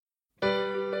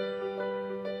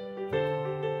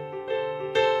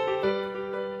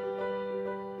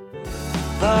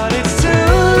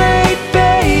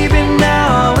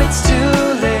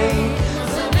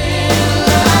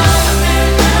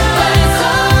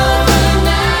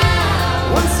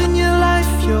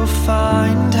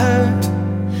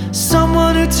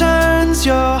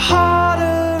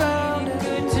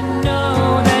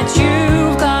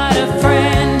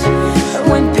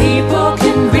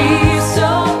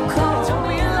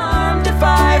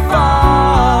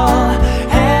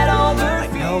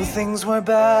were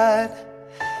bad,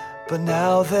 but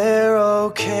now they're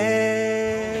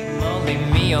okay. Only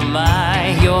me, oh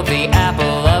my, you're the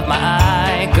apple of my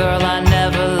eye. Girl, I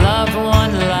never loved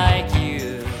one like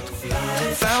you.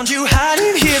 Found you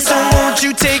hiding here, so won't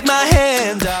you take my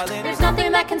hand, darling? There's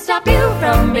nothing that can stop you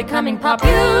from becoming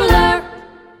popular.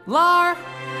 Lar.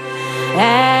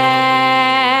 At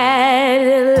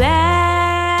last.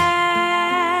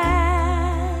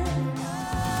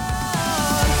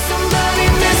 Somebody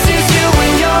misses you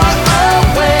when you're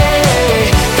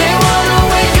away. They wanna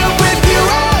wake up with you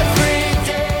every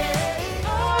day.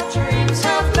 Our dreams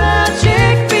have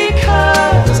magic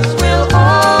because we'll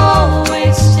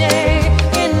always stay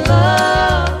in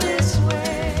love this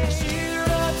way. Cheer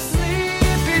up,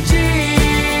 sleepy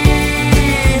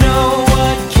Jean. Oh,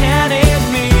 what can it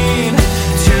mean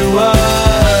to a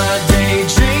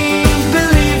daydream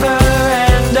believer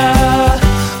and a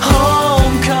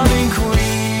homecoming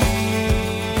queen?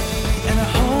 And I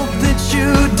hope that you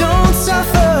don't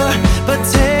suffer, but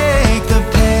take the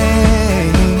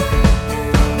pain.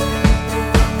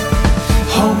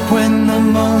 Hope when the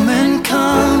moment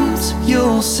comes,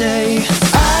 you'll say,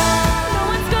 No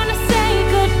one's gonna say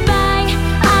goodbye.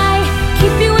 I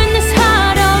keep you in this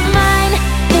heart of mine.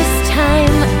 This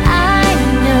time I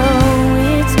know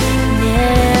it's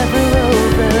never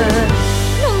over.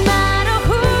 No matter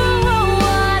who or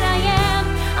what I am,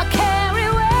 I'll carry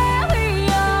where we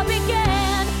all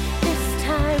began. This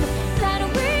time that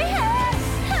we had,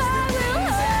 I will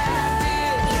hold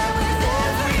you with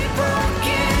every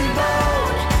broken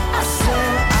bone. I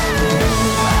swear I will.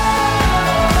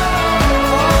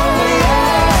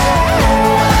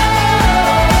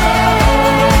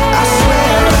 I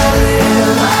swear I will.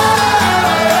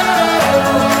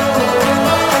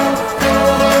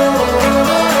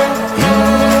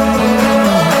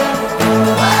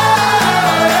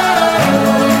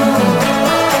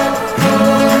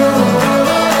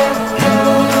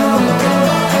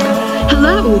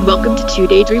 Hello, and welcome to Two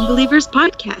Daydream Believers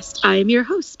podcast. I am your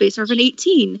host, Space Orphan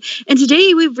 18, and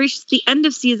today we've reached the end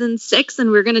of season 6,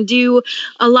 and we're going to do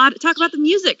talk about the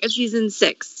music of season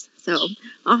 6. So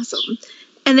awesome!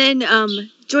 And then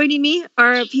joining me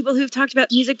are people who've talked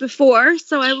about music before,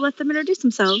 so I will let them introduce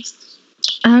themselves.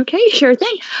 Okay, sure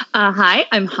thing. Hi,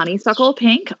 I'm Honeysuckle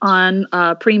Pink on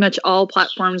pretty much all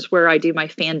platforms where I do my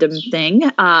fandom thing.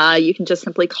 You can just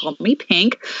simply call me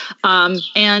Pink.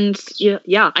 And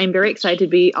yeah, I'm very excited to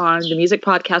be on the music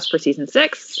podcast for season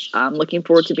 6. I'm looking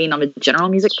forward to being on the general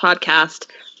music podcast.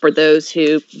 For those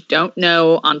who don't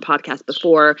know on podcasts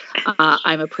before,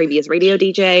 I'm a previous radio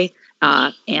DJ.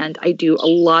 And I do a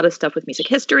lot of stuff with music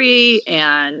history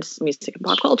and music and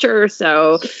pop culture.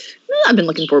 So I've been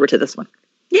looking forward to this one.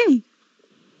 Yay!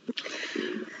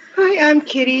 Hi, I'm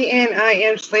Kitty, and I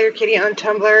am Slayer Kitty on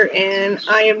Tumblr, and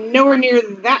I am nowhere near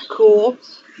that cool,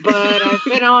 but I've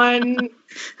been on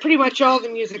pretty much all the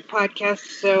music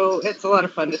podcasts, so it's a lot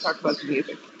of fun to talk about the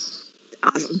music.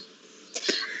 Awesome.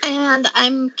 And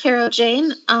I'm Carol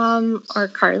Jane, or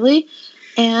Carly,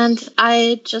 and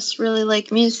I just really like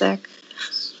music.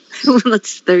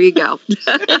 There you go.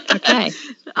 Okay. That's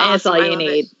Awesome, all I you love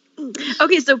need.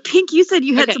 Okay, so Pink, you said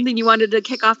you had Okay. something you wanted to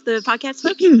kick off the podcast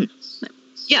with?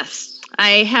 Yes,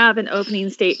 I have an opening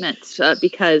statement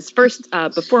because first,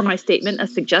 before my statement, a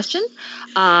suggestion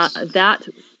that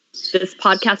this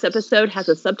podcast episode has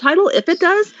a subtitle. If it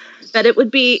does, that it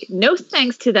would be "No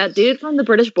thanks to that dude from the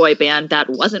British boy band that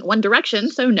wasn't One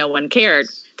Direction, so no one cared."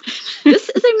 This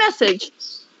is a message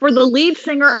for the lead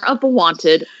singer of The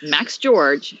Wanted, Max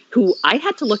George, who I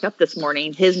had to look up this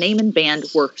morning. His name and band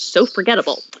were so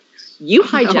forgettable. You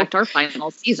hijacked our final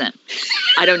season.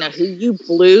 I don't know who you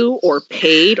blew or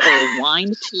paid or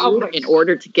whined to in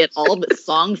order to get all the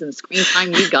songs and screen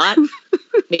time you got.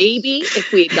 Maybe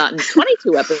if we had gotten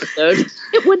 22 episodes,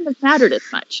 it wouldn't have mattered as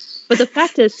much. But the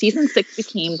fact is, season 6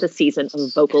 became the season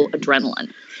of vocal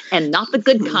adrenaline. And not the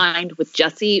good kind with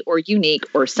Jesse or Unique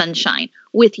or Sunshine.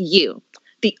 With you.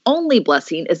 The only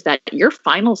blessing is that your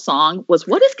final song was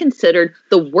what is considered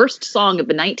the worst song of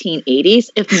the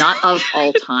 1980s, if not of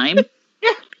all time.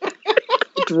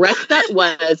 The direct that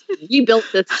was "We Built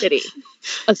This City,"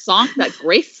 a song that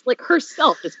Grace Slick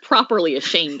herself is properly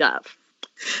ashamed of.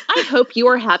 I hope you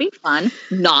are having fun,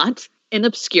 not in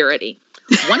obscurity.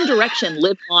 One Direction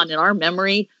lives on in our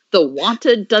memory. The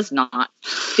Wanted does not.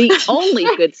 The only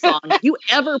good song you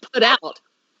ever put out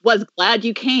was "Glad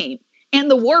You Came." And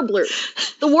the Warblers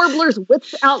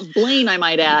without blame, I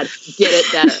might add, did it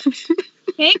better.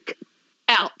 Pink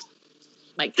out.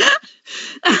 Like that.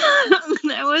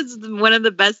 That was one of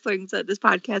the best things that this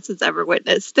podcast has ever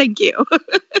witnessed. Thank you.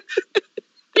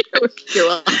 You're You're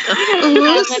welcome. How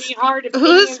many hard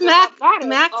opinions Who's Max about that?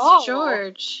 Max Oh.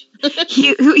 George?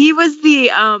 He was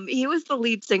the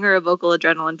lead singer of Vocal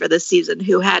Adrenaline for this season.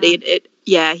 Who had it?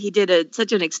 Yeah, he did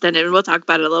such an extended, and we'll talk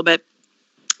about it a little bit.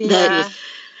 Yeah.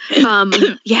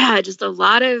 Just there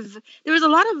was a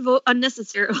lot of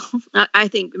unnecessary, I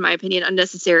think, in my opinion,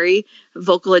 unnecessary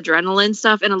Vocal Adrenaline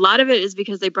stuff, and a lot of it is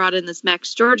because they brought in this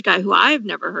Max George guy who I've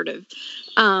never heard of.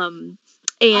 Go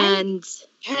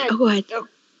ahead.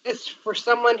 It's for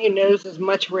someone who knows as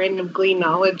much random Glee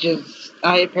knowledge as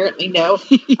I apparently know.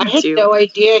 I had too. no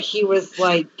idea he was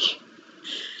like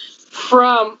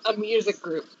from a music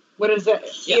group. What is that?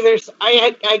 Yeah. Either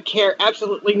I care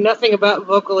absolutely nothing about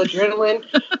Vocal Adrenaline,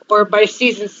 or by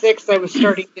season 6 I was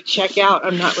starting to check out.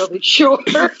 I'm not really sure.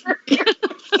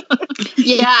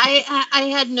 Yeah, I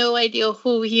had no idea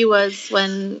who he was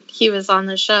when he was on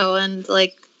the show, and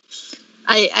like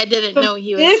I didn't know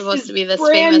he was This supposed is to be this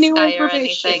brand famous new guy or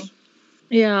information. anything.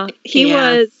 Yeah, he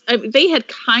Yeah. was. They had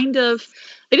kind of.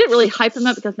 They didn't really hype him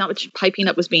up because not much hyping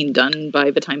up was being done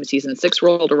by the time season 6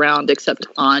 rolled around, except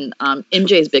on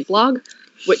MJ's Big Blog,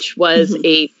 which was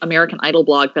a American Idol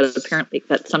blog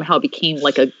that somehow became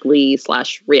like a Glee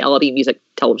 / reality music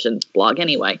television blog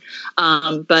anyway.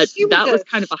 But She was that a was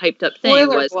kind of a hyped up thing.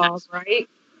 Spoiler blog, right?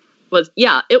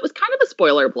 It was kind of a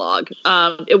spoiler blog.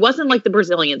 It wasn't like the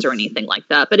Brazilians or anything like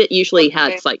that, but it usually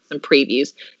had like some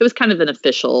previews. It was kind of an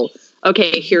official,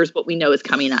 okay, here's what we know is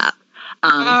coming up.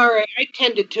 All right. I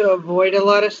tended to avoid a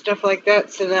lot of stuff like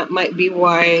that, so that might be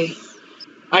why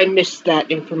I missed that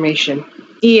information.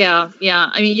 Yeah.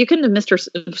 I mean, you couldn't have missed her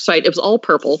site. It was all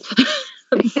purple.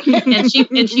 and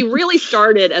she really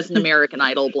started as an American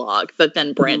Idol blog, but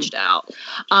then branched out.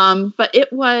 But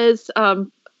it was, but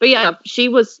yeah, she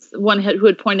was one who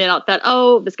had pointed out that,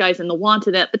 this guy's in The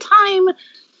Wanted. At the time,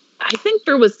 I think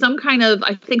there was some kind of,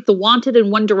 I think The Wanted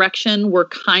and One Direction were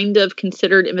kind of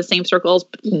considered in the same circles,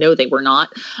 but no, they were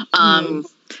not.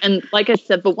 And like I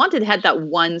said, The Wanted had that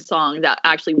one song that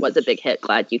actually was a big hit,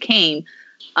 Glad You Came.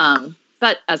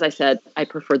 But as I said, I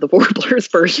prefer the Warblers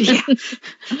version.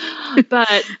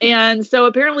 And so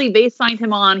apparently they signed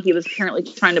him on. He was apparently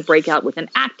trying to break out with an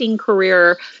acting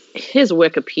career. His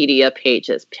Wikipedia page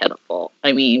is pitiful.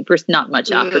 I mean, there's not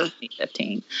much after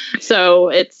 2015. So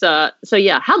it's,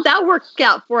 yeah. How'd that work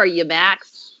out for you,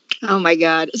 Max? Oh my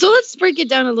God. So let's break it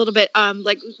down a little bit.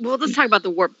 Let's talk about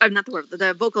the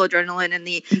Vocal Adrenaline and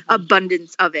the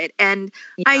abundance of it. And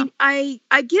Yeah. I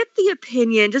get the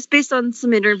opinion, just based on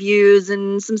some interviews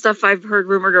and some stuff I've heard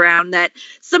rumored around, that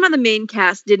some of the main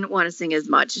cast didn't want to sing as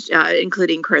much,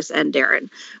 including Chris and Darren,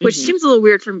 which seems a little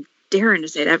weird from Darren to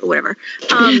say that, but whatever.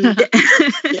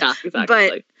 Yeah,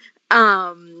 exactly.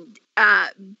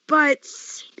 But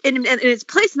in its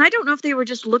place, and I don't know if they were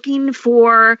just looking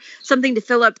for something to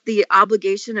fill up the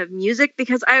obligation of music,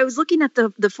 because I was looking at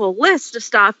the full list of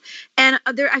stuff, and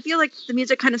I feel like the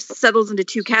music kind of settles into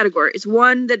two categories.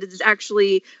 One, that is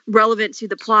actually relevant to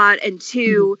the plot, and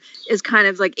two is kind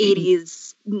of like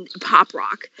 80s pop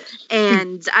rock.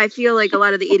 And I feel like a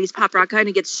lot of the 80s pop rock kind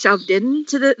of gets shoved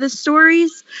into the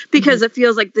stories, because it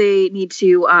feels like they need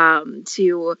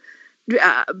to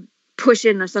push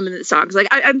in some of the songs. Like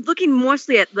I'm looking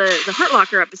mostly at the Hurt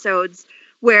Locker episodes,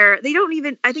 where they don't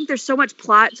even, I think there's so much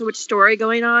plot, so much story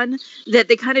going on, that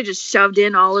they kind of just shoved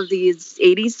in all of these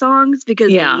 80s songs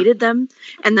because they needed them.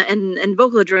 And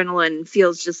Vocal Adrenaline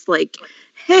feels just like,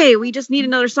 hey, we just need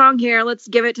another song here. Let's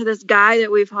give it to this guy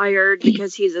that we've hired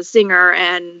because he's a singer,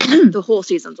 and the whole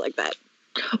season's like that.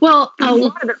 Well, a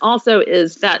lot of it also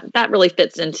is that really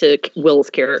fits into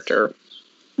Will's character.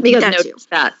 Because notice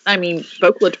that, I mean,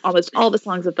 almost all the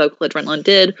songs that Vocal Adrenaline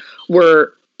did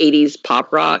were 80s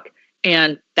pop rock,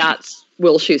 and that's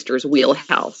Will Schuster's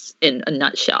wheelhouse in a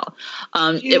nutshell.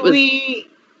 Do we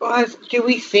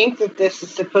think that this is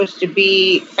supposed to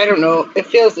be, I don't know, it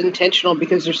feels intentional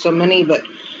because there's so many, but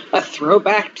a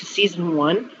throwback to season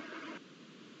 1?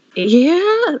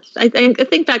 Yeah, I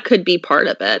think that could be part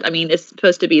of it. I mean, it's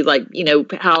supposed to be like,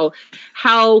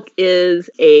 how is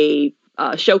a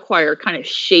show choir kind of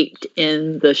shaped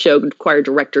in the show choir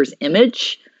director's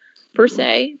image, per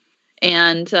se.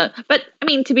 And, but I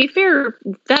mean, to be fair,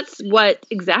 that's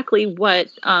exactly what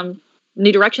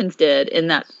New Directions did in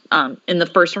that, in the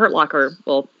first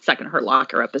second Hurt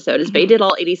Locker episode, is they did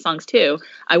all 80 songs too.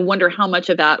 I wonder how much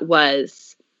of that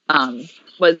was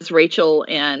Rachel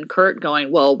and Kurt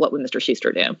going, well, what would Mr.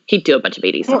 Schuster do? He'd do a bunch of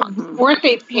 80 songs. Weren't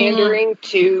they pandering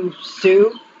to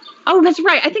Sue? Oh, that's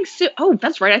right. I think Sue. Oh,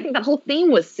 that's right. I think that whole theme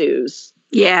was Sue's.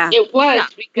 Yeah, It was, Yeah,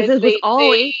 because it was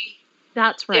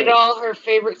That's right. did all her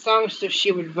favorite songs so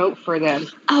she would vote for them.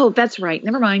 Oh, that's right.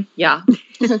 Never mind. Yeah.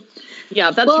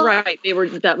 Yeah, that's Well- right.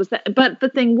 That was that. But the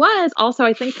thing was, also,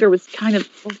 I think there was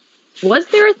was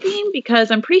there a theme? Because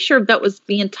I'm pretty sure that was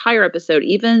the entire episode,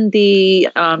 even the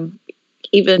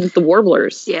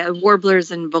Warblers. Yeah,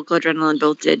 Warblers and Vocal Adrenaline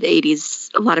both did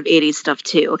a lot of 80s stuff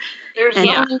too. There's And-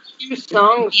 only 2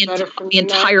 songs The, that are from the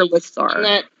entire 90s lists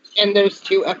are. in those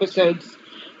 2 episodes.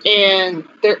 And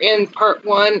they're in part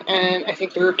 1, and I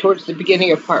think they're towards the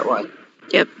beginning of part 1.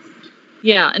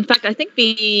 Yeah, in fact, I think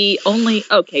the only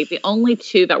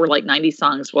 2 that were like 90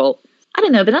 songs. Well, I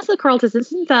don't know. Vanessa Carlton,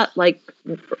 isn't that like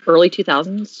early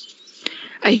 2000s?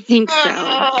 I think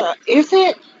so. Is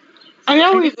it? I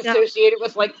always think so. associate it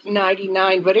with like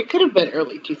 99, but it could have been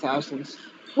early 2000s.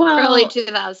 Well, Early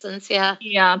 2000s, yeah.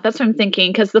 yeah, that's what I'm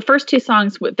thinking. Because the first 2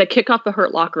 songs that kick off the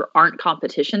Hurt Locker aren't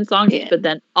competition songs, Yeah. but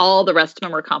then all the rest of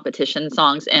them are competition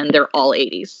songs, and they're all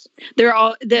 80s. They're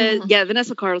all Mhm.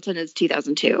 Vanessa Carlton is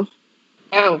 2002.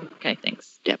 Oh, Okay,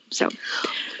 thanks. Yep. So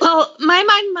Well, my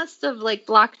mind must have like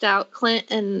blocked out Clint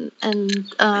and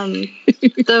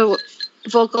the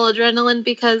Vocal Adrenaline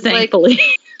because like Thankfully.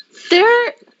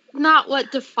 they're not what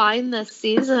defined this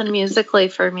season musically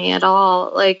for me at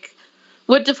all. Like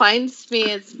what defines me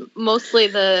is mostly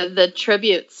the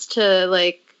tributes to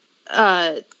like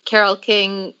Carole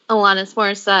King, Alanis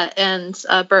Morissette, and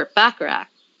Burt Bacharach.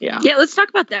 Yeah. yeah, let's talk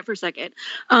about that for a second.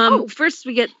 First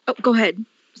we get. Oh, go ahead.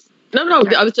 No,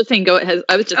 I was just saying, go ahead.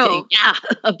 I was just saying, yeah.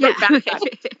 Yeah. Bacharach.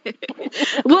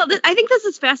 Well, I think this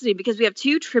is fascinating because we have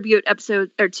 2 tribute episodes,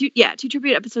 or 2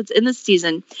 tribute episodes in this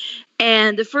season,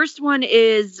 and the first one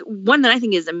is one that I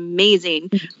think is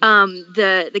amazing.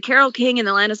 The Carole King and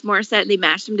Alanis Morissette, they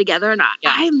mashed them together, and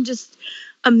I'm just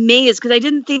amazed because I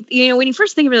didn't think, when you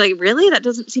first think of it, like, really, that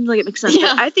doesn't seem like it makes sense. Yeah.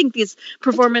 But I think these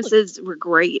performances were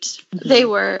great. They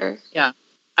were.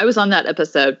 I was on that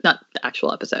episode, not the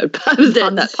actual episode, but I was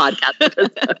on that podcast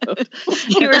episode.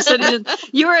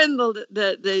 You were in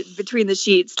the between the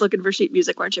sheets looking for sheet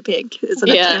music, weren't you, Pink? Isn't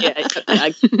it?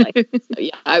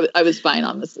 I was fine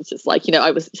on this. It's just like, I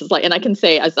was just like, and I can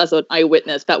say as an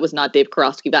eyewitness, that was not Dave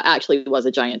Karofsky. That actually was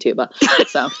a giant tuba.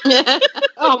 So,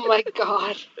 oh my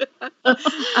God.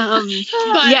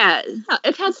 Yeah.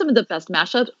 it had some of the best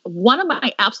mashups. One of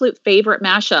my absolute favorite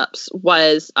mashups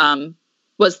was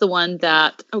the one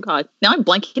that, oh God, now I'm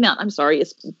blanking out. I'm sorry.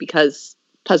 It's because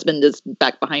husband is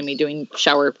back behind me doing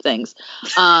shower things.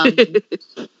 Dang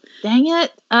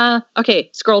it. Okay.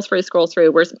 Scroll through.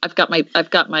 I've got my This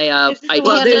is the idea.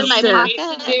 one there's that my you pocket.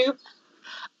 used to do.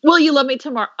 Will You Love Me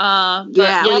Tomorrow?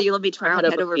 Yeah, you love me tomorrow, head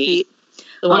over feet.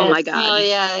 The one Oh with my God. Oh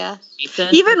yeah.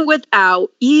 Jason. Even without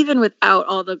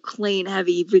all the clean,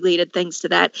 heavy related things to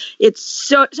that, it's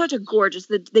such a gorgeous.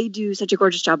 They do such a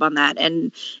gorgeous job on that,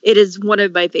 and it is one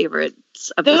of my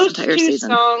favorites of Those this entire 2 season.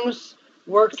 songs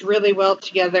worked really well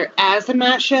together as a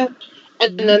mashup,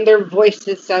 and then their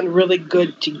voices sound really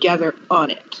good together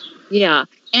on it. Yeah.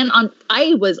 And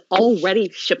I was already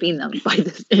shipping them by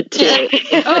this too.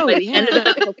 Oh, By the end of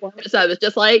that performance, I was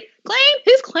just like, Claim?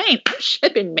 Who's Claim? I'm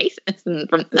shipping Mason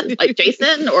from like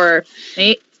Jason or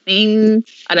Maine.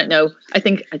 I don't know. I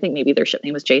think maybe their ship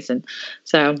name was Jason.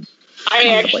 So I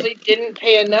actually didn't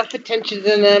pay enough attention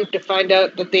to them to find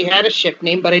out that they had a ship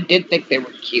name, but I did think they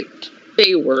were cute.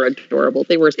 they were adorable.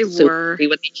 They were so happy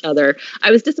with each other.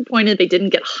 I was disappointed they didn't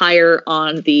get higher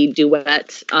on the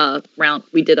duet round.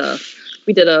 We did a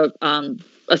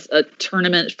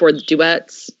tournament for the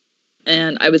duets,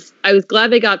 and I was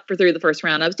glad they got through the first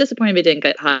round. I was disappointed they didn't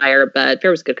get higher, but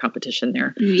there was good competition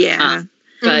there. Yeah.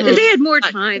 But If they had more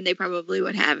time, they probably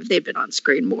would have if they'd been on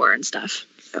screen more and stuff.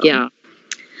 So. yeah.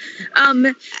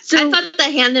 So I thought the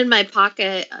Hand in My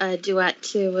Pocket duet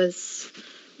too was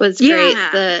great.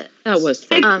 Yeah. That was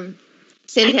Santana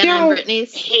and don't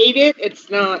Britney's. hate it. It's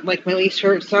not like my least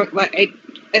favorite song.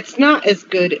 It's not as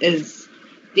good as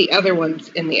the other ones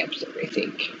in the episode, I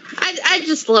think. I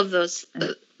just love those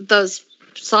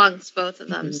songs, both of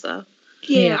them. So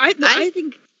yeah, I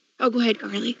think. Oh, go ahead,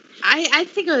 Carly. I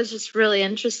think it was just really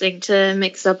interesting to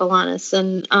mix up Alanis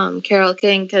and Carole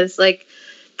King because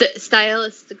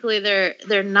stylistically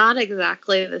they're not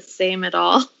exactly the same at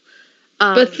all.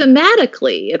 But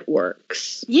thematically, it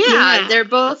works. Yeah, they're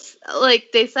both like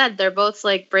they said. They're both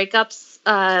like breakups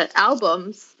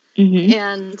albums,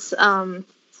 Mm-hmm.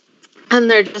 and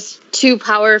they're just two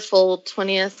powerful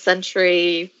 20th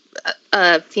century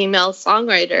female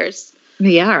songwriters.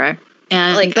 Yeah,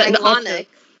 and Like but iconic.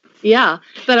 Yeah,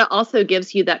 but it also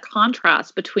gives you that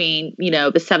contrast between,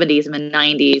 the 70s and the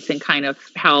 90s and kind of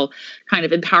how kind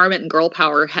of empowerment and girl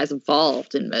power has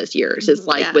evolved in those years. It's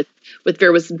like Yeah. with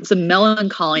there was some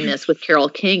melancholiness with Carole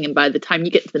King, and by the time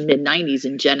you get to the mid 90s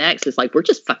and Gen X, it's like we're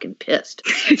just fucking pissed.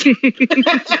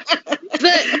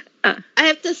 But I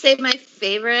have to say, my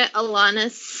favorite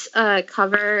Alanis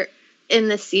cover in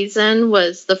the season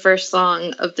was the first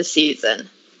song of the season.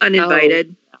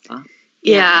 Uninvited.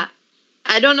 Yeah.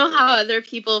 I don't know how other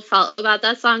people felt about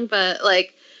that song, but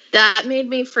like that made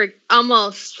me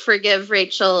almost forgive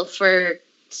Rachel for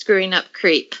screwing up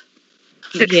Creep.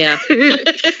 Yeah.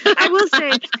 I will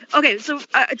say, okay, so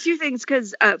two things,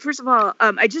 because first of all,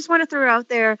 I just want to throw out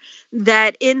there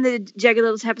that in the Jagged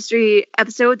Little Tapestry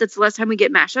episode, that's the last time we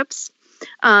get mashups.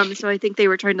 So I think they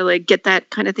were trying to like get that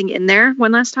kind of thing in there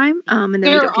one last time. And then we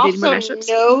There don't are get any more also mashups.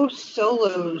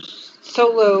 no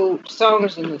solo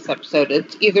songs in this episode.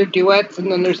 It's either duets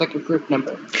and then there's like a group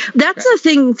number. That's a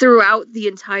thing throughout the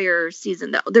entire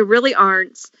season, though. There really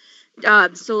aren't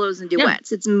solos and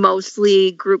duets. It's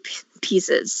mostly group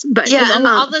pieces. But Yeah, and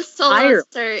all the Higher.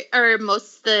 solos are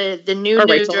most the new Or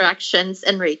New Rachel. Directions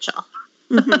and Rachel.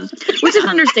 which is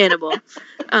understandable.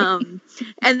 And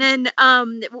then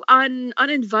on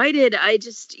Uninvited, I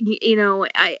just,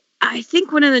 I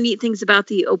think one of the neat things about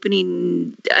the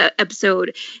opening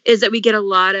episode is that we get a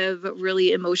lot of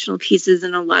really emotional pieces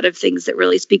and a lot of things that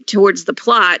really speak towards the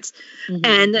plot. Mm-hmm.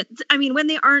 And I mean, when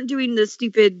they aren't doing the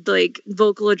stupid like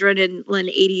vocal adrenaline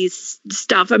 80s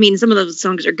stuff, I mean, some of those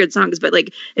songs are good songs, but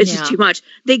like it's just too much.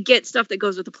 They get stuff that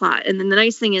goes with the plot. And then the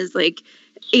nice thing is like,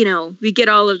 we get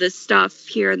all of this stuff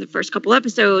here in the first couple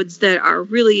episodes that are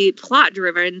really plot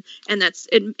driven, and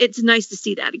it's nice to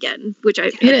see that again, which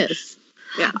It is.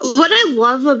 Yeah. What I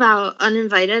love about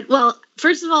Uninvited, well,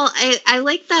 first of all, I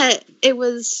like that it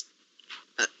was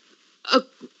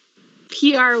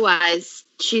PR wise.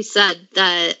 She said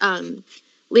that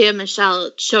Leah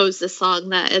Michelle chose the song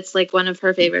that it's like one of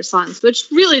her favorite songs, which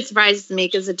really surprises me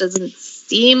because it doesn't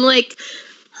seem like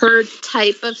her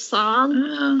type of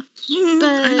song. But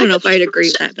I don't know if I'd agree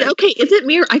with that. But Okay, is it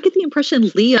me? I get the impression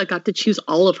Leah got to choose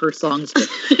all of her songs.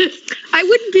 I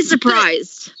wouldn't be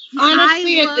surprised.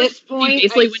 Honestly, I at love- this point,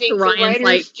 basically I went think to the Ryan's writers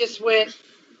like- just went,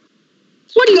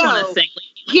 What do you Go. want to sing?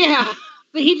 yeah.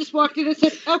 But he just walked in and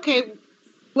said, okay,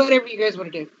 whatever you guys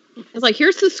want to do. It's like,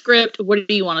 here's the script. What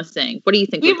do you want to sing? What do you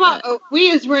think?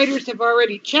 We as writers have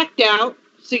already checked out,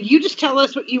 so you just tell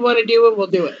us what you want to do and we'll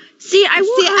do it. See, I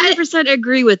will 100%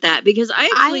 agree with that because I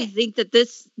actually I- think that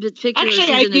this particular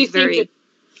Actually, I season do is very. think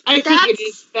I think it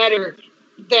is better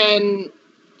than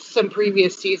some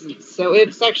previous seasons. So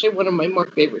it's actually one of my more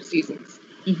favorite seasons.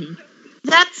 Mm-hmm.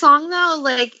 that song though,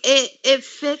 like it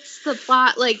fits the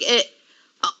plot, like it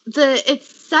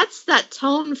sets that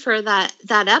tone for that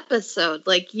episode.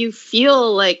 Like you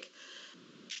feel like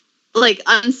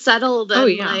unsettled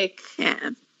and like Yeah.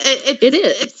 It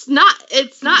is.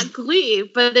 It's not Glee,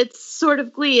 but it's sort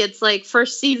of Glee. It's like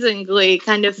first season Glee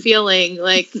kind of feeling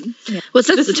like Well, that's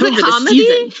This the is tone a for the comedy?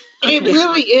 season. It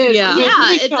really is. Yeah. It really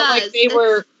Yeah, it felt like does. they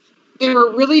were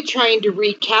really trying to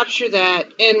recapture that.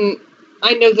 And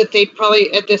I know that they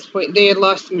probably at this point they had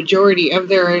lost the majority of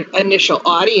their initial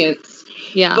audience.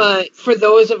 Yeah. But for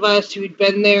those of us who'd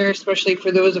been there, especially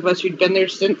for those of us who'd been there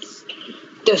since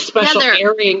the special they're-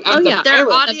 airing of yeah. the their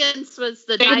pilot, audience was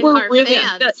the They were diehard really-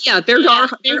 fans.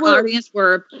 Their audience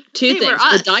were two They things. were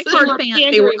us. The they diehard were fans, they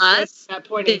pandering were to us. at that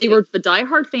point. They were the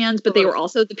diehard fans, but they were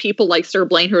also the people like Sir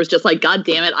Blaine who was just like, God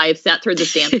damn it, I have sat through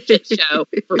this damn shit show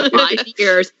for 5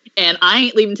 years, and I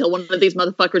ain't leaving until one of these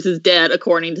motherfuckers is dead,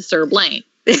 according to Sir Blaine.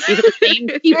 These are the same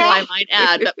people, I might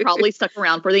add, that probably stuck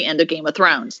around for the end of Game of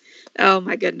Thrones. Oh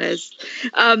my goodness.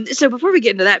 So before we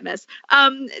get into that mess,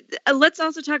 let's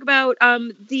also talk about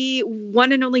the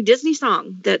one and only Disney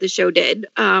song that the show did,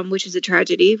 which is a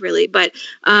tragedy, really. But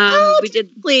we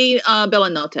did. Bella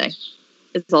Notte.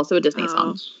 It's also a Disney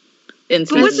song. In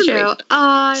But wasn't season True.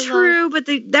 three. True, but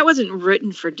that wasn't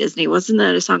written for Disney. Wasn't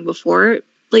that a song before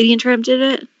Lady and Tramp did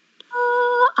it?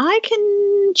 I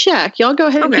can check. Y'all go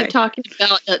ahead and Okay. keep talking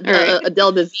about right.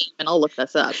 Adele Dazeem, and I'll look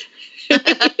this up.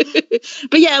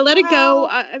 But yeah, let it go. Well,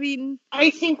 I mean, I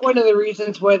think one of the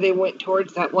reasons why they went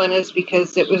towards that one is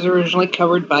because it was originally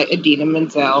covered by Idina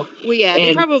Menzel. well, yeah, they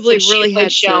And probably so she really played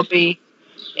had to. Shelby,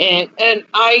 and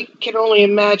I can only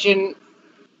imagine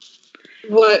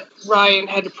what Ryan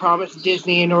had to promise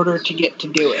Disney in order to get to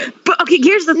do it. But okay,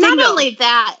 here's the thing. Not though. only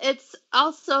that, it's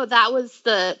also that was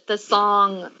the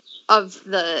song of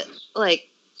the like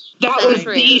That was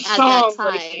century the at song. that time.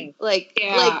 right Like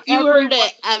Yeah, like you everyone heard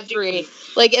it was doing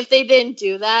like if they didn't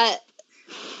do that,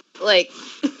 like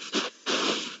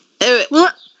it, Well,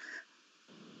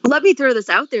 Let me throw this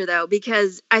out there, though,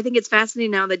 because I think it's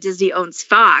fascinating now that Disney owns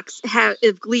Fox.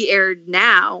 If Glee aired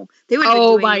now, they would.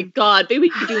 Oh my God, they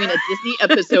would be doing a Disney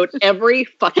episode every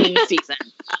fucking season.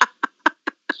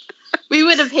 We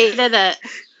would have hated it.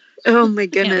 Oh my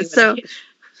goodness! So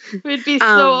we'd be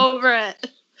so over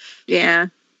it. Yeah,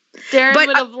 Darren But,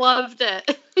 would have loved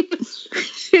it.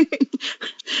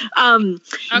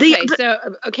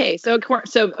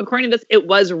 So according to this, it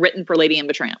was written for Lady and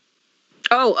the Tramp.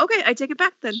 Oh, okay. I take it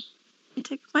back then.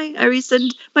 I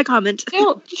rescind my comment.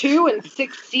 Still 2 and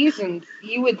 6 seasons.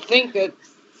 You would think that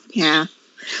Yeah.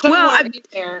 somewhere Well, in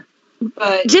there,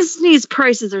 but Disney's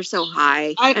prices are so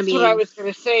high. that's what I was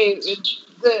going to say.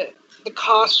 The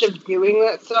cost of doing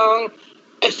that song,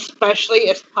 especially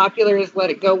as popular as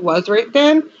Let It Go was right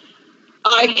then,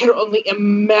 I can only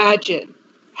imagine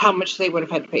how much they would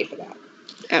have had to pay for that.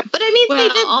 But I mean, Well,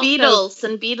 they did also- Beatles,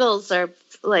 and Beatles are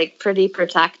like pretty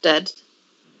protected.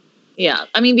 Yeah,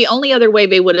 I mean, the only other way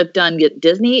they would have done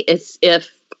Disney is if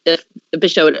the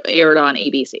show had aired on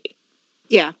ABC.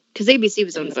 Yeah, because ABC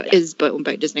was owned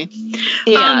by Disney.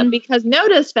 Yeah, because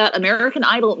notice that American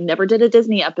Idol never did a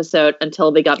Disney episode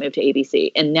until they got moved to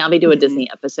ABC, and now they do a Disney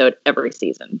episode every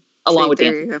season, along with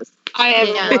there you Dancing. go. I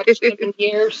haven't Yeah. watched them in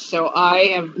years, so I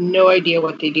have no idea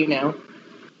what they do now.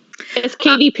 It's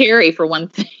Katy Perry for one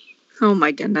thing. Oh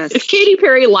my goodness. It's Katy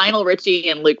Perry, Lionel Richie,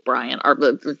 and Luke Bryan are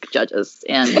the judges,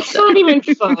 and It's not even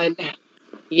fun.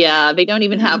 yeah, they don't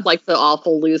even have like the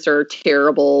awful loser,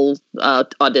 terrible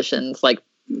auditions. Like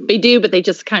they do, but they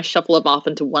just kind of shuffle them off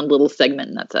into one little segment,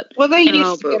 and that's it. Well, they Oh,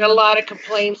 used to but- get a lot of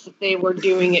complaints that they were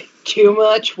doing it too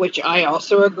much, which I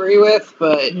also agree with,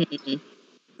 but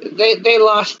they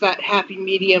lost that happy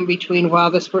medium between, wow,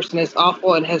 this person is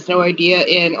awful and has no idea,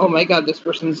 and, oh my God, this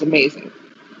person is amazing.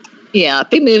 Yeah,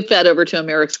 they moved that over to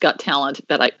America's Got Talent,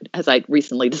 as I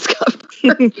recently discovered.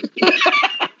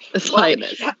 It's like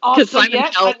Also, Simon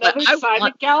yet Cowell, another I Simon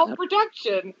want- Cowell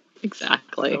production.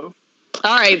 exactly. So,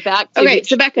 All right, back to Okay,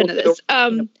 so back into this.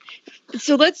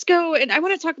 So let's go, and I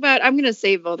want to talk about, I'm going to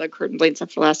save all the curtain blade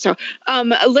stuff for last. So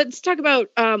let's talk about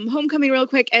Homecoming real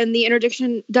quick and the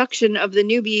introduction of the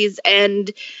newbies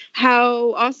and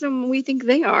how awesome we think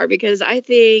they are, because I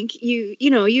think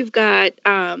you've got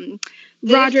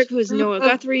Roderick, who's group Noah of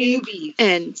Guthrie,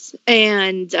 newbies.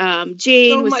 and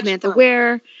Jane So with much Samantha fun.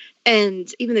 Ware,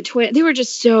 and even the twin. They were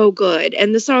just so good,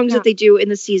 and the songs that they do in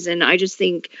the season, I just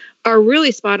think are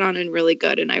really spot on and really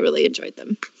good, and I really enjoyed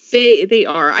them. They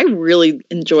are. I really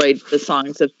enjoyed the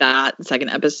songs of that second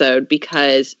episode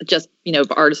because just, the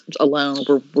artists alone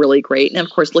were really great. And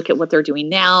of course, look at what they're doing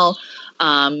now.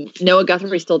 Noah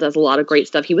Guthrie still does a lot of great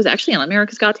stuff. He was actually on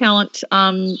America's Got Talent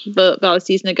about a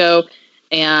season ago.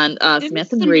 And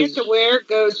Samantha Ware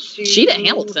go to she did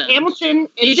Hamilton. Hamilton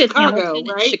in She did Chicago, Hamilton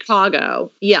in right?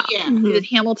 Chicago. Yeah. Yeah. She did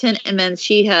Hamilton, and then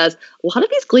she has a lot of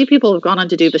these Glee people have gone on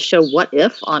to do the show What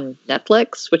If on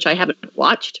Netflix, which I haven't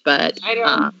watched, but I don't-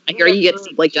 I hear you get to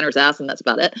see Blake Jenner's ass, and that's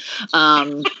about it.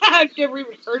 I've never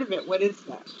even heard of it. What is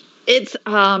that?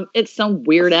 It's some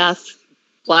weird ass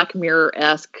Black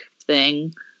Mirror-esque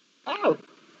thing. Oh,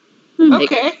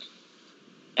 Like, okay.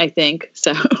 I think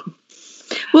so.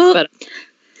 Well, But-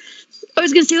 I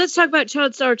was going to say, let's talk about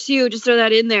Child Star 2. Just throw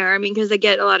that in there. I mean, because they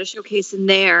get a lot of showcase in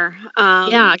there.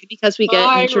 Yeah, because we get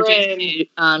Byron. introduced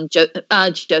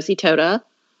to Josie Tota.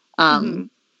 And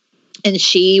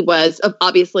she was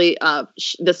obviously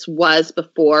this was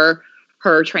before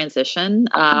her transition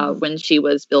when she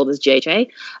was billed as JJ.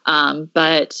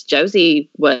 But Josie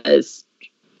was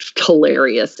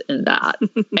hilarious in that.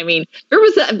 I mean, there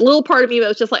was a little part of me that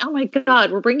was just like, oh my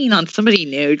God, we're bringing on somebody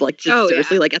new, like just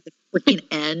seriously, like at the freaking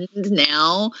end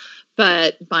now.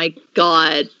 But my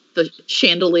God, the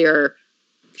chandelier,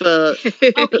 Okay,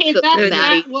 that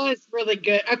Maddie. was really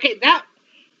good. Okay,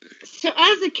 so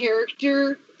as a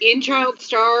character in Child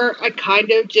Star, I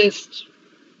kind of just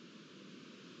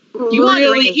You want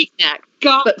to really neck,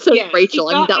 got, but so yeah, Rachel.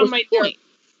 he I mean, got that on was my the point.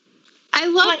 I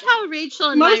loved But how Rachel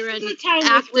and most of Myron the time with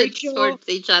acted Rachel- towards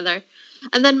each other,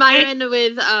 and then Myron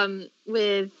with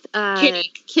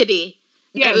Kitty.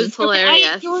 Yeah, It was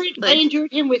hilarious. I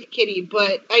enjoyed him with Kitty,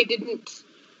 but I didn't.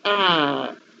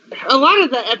 A lot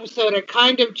of the episode, I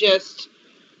kind of just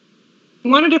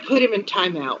wanted to put him in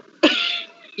timeout.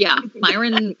 Yeah,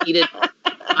 Myron was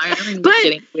But-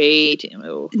 getting way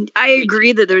too. I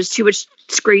agree that there's too much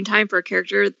screen time for a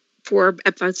character. 4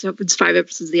 episodes, 5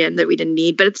 episodes at the end that we didn't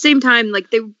need. But at the same time,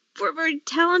 like, they were very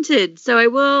talented. So I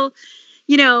will,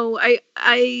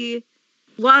 I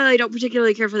while I don't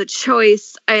particularly care for the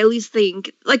choice, I at least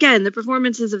think, again, the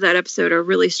performances of that episode are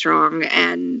really strong.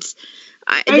 And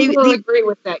I will agree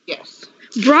with that, yes.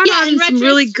 brought Yeah, on some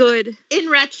really good. In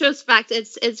retrospect,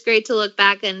 it's great to look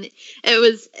back, and it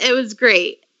was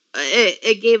great.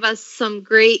 It gave us some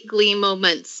great Glee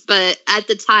moments, but at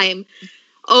the time,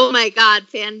 oh my God,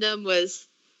 fandom was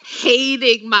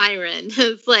hating Myron.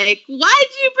 It's like,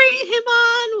 why'd you bring him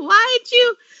on? Why'd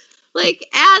you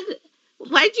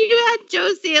add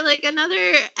Josie, like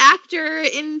another actor,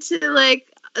 into like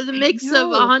the mix of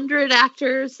 100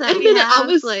 actors that we have?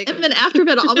 And then after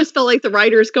that, it almost felt like the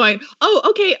writers going,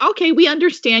 "Oh, okay, we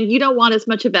understand. You don't want as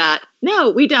much of that.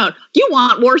 No, we don't. You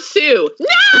want more Sue. No,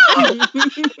 that's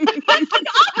the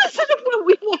opposite of what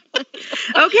we want."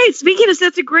 Okay, speaking of,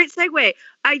 that's a great segue.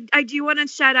 I do want to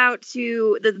shout out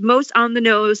to the most on the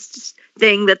nose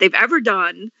thing that they've ever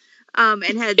done, and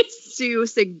had Sue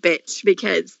sing "Bitch,"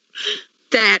 because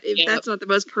that's not the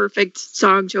most perfect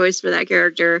song choice for that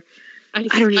character. I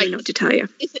don't even know what to tell you.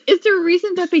 Is there a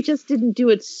reason that they just didn't do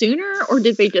it sooner, or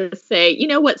did they just say, you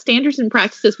know what, standards and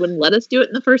practices wouldn't let us do it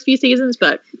in the first few seasons,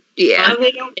 but yeah,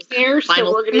 they don't care.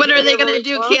 So we're gonna what are they going to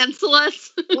do? Cancel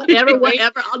us? whatever.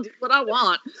 I'll do what I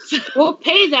want. We'll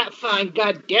pay that fine.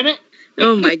 God damn it!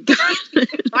 Oh my God.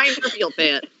 Ryan Murphy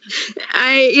fan.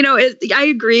 I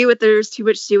agree with there's too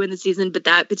much Sue in the season, but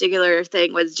that particular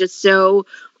thing was just so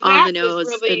on the nose.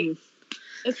 Really,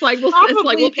 it's like we'll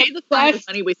pay the fine with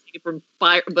money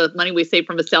we save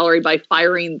from a salary by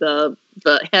firing the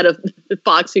head of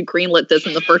Fox who greenlit this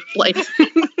in the first place.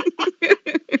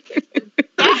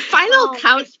 That final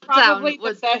countdown probably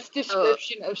was the best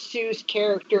description of Sue's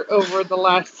character over the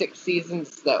last 6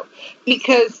 seasons, though,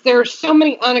 because there are so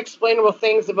many unexplainable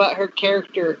things about her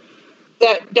character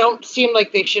that don't seem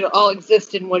like they should all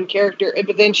exist in one character.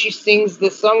 But then she sings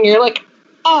this song, and you're like,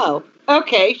 oh,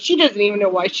 okay, she doesn't even know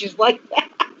why she's like that.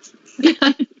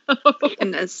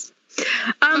 Goodness.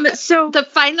 So the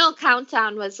final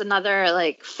countdown was another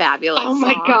like fabulous. Oh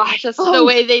my song. gosh! Just the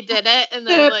way they did it, and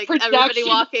then like production. everybody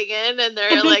walking in, and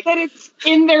they're And like, that it's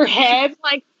in their head.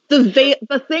 Like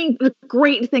the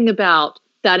great thing about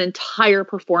that entire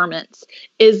performance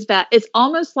is that it's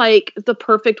almost like the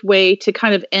perfect way to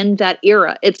kind of end that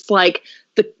era. It's like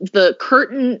the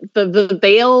curtain, the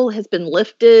veil has been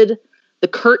lifted. The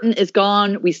curtain is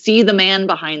gone. We see the man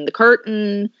behind the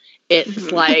curtain.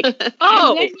 It's like,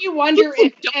 And then you wonder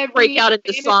if don't break out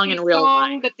into song in real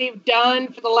song life that they've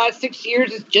done for the last 6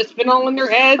 years has just been all in their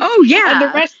heads. oh yeah, And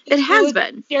the rest of the it has school is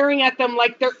been. staring at them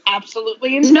like they're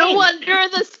absolutely insane. no wonder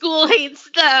the school hates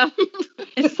them.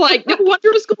 It's like, no wonder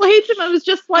the school hates him. I was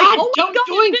just like, God, oh my don't God,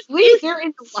 join this Glee. is- They're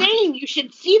insane. You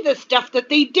should see the stuff that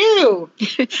they do.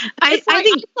 I think I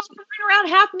saw them running around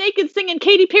half naked singing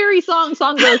Katy Perry songs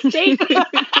on the stage.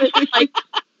 Like,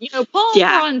 Paul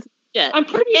Yeah. runs shit. I'm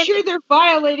pretty sure they're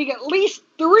violating at least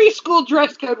 3 school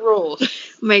dress code rules.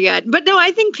 Oh my God. But no,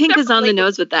 I think Pink is on the Definitely.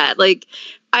 nose with that. Like,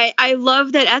 I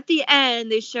love that at the end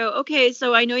they show, okay,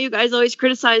 so I know you guys always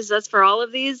criticize us for all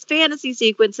of these fantasy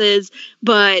sequences,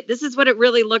 but this is what it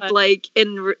really looked like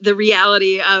in the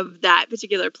reality of that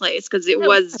particular place, because it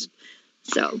was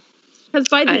so. Because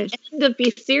by the end of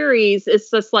the series, it's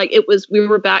just like it was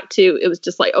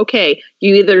just like, okay,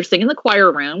 you either sing in the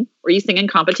choir room or you sing in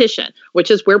competition, which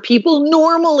is where people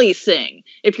normally sing.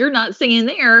 If you're not singing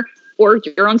there, or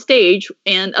you're on stage,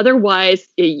 and otherwise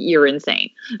you're insane.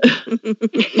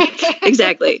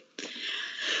 Exactly.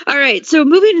 All right, so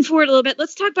moving forward a little bit,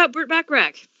 let's talk about Burt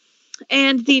Bacharach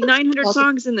and the 900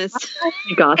 songs in this. Oh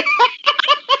my gosh.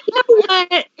 You know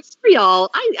what? For y'all,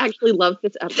 I actually love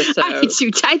this episode.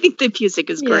 I think the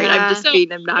music is great. Yeah. I'm just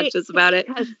being obnoxious about it.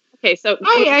 Okay, so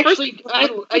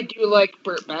I do like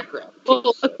Burt Bacharach.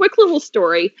 well, a quick little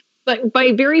story. But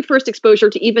my very first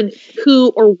exposure to even who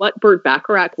or what Burt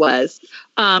Bacharach was,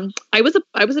 I was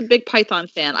a big Python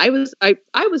fan. I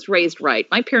was raised right.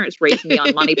 My parents raised me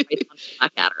on Monty Python and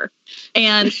Blackadder,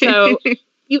 and so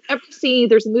you ever see?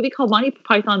 There's a movie called Monty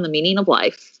Python: The Meaning of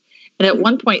Life, and at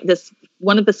one point,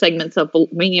 one of the segments of The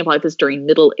Meaning of Life is during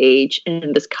middle age,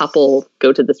 and this couple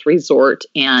go to this resort,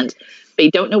 and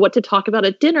they don't know what to talk about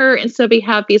at dinner, and so they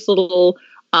have these little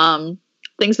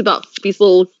things about these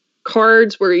little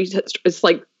cards where it's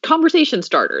like conversation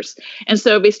starters. And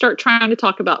so they start trying to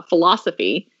talk about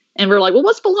philosophy. And we're like, well,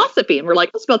 what's philosophy? And we're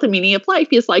like, what's about the meaning of life?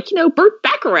 He's like, Burt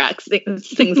Bacharach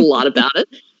sings a lot about it.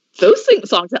 Those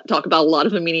songs talk about a lot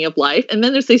of the meaning of life. And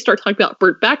then they start talking about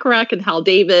Burt Bacharach and Hal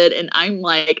David. And I'm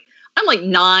like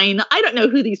 9. I don't know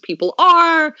who these people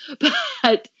are.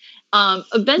 But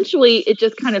eventually it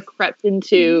just kind of crept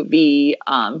into the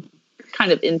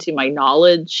kind of into my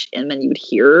knowledge. And then you would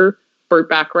hear Burt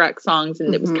Bacharach songs,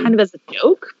 and it was kind of as a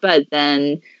joke, but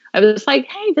then I was like,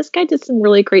 hey, this guy did some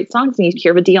really great songs, and you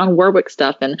hear the Dionne Warwick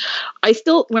stuff. And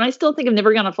when I still think of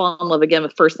Never Gonna Fall in Love Again, the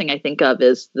first thing I think of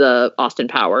is the Austin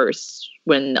Powers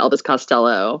when Elvis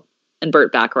Costello and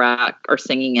Burt Bacharach are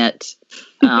singing it,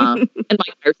 and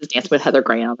Mike Myers is dancing with Heather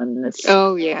Graham, and it's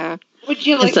Oh yeah. Would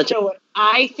you like to know what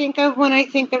I think of when I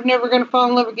think of Never Gonna Fall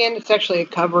in Love Again? It's actually a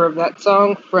cover of that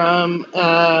song from,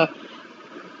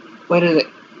 what is it?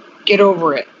 Get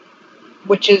Over It,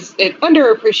 which is an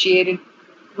underappreciated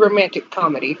romantic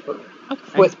comedy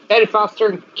with Ben Foster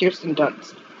and Kirsten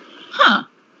Dunst. Huh.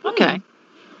 Okay.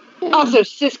 Also,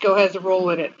 Cisco has a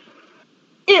role in it.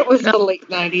 It was the late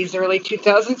 90s, early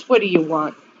 2000s. What do you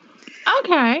want?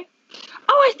 Okay.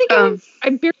 Oh, I think I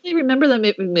barely remember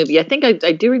the movie. I think I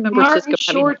do remember Martin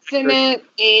Cisco Short's in it,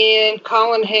 and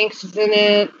Colin Hanks is in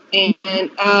it,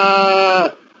 and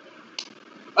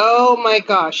oh my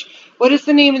gosh, what is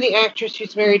the name of the actress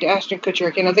who's married to Ashton Kutcher?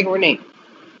 I cannot think of her name.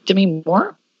 Demi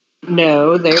Moore?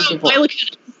 No, there's your Mila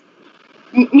voice.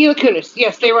 Mila Kunis.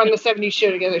 Yes, they were on the 70s show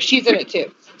together. She's in it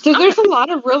too. So there's a lot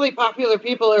of really popular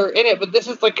people who are in it, but this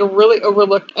is like a really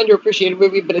overlooked, underappreciated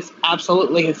movie, but it's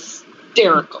absolutely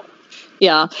hysterical.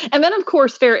 Yeah. And then, of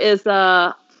course, there is,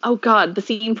 the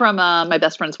scene from My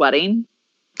Best Friend's Wedding.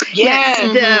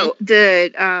 Yes.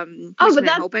 The but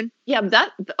that's open. Yeah,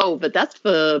 but that's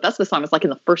the song that's like in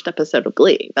the first episode of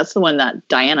Glee. That's the one that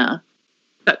Diana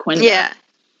Quinn. Yeah.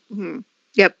 Mm-hmm.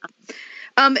 Yep.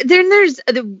 Then there's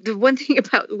the one thing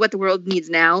about What the World Needs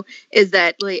Now is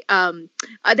that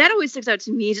that always sticks out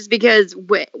to me just because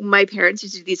my parents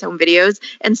used to do these home videos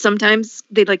and sometimes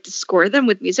they'd like to score them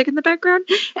with music in the background.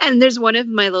 And there's one of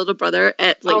my little brother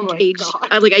at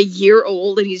a year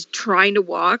old and he's trying to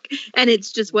walk and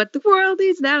it's just What the World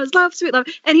Needs Now is love, sweet love.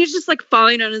 And he's just like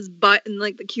falling on his butt and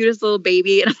like the cutest little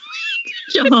baby. And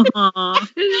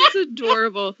it's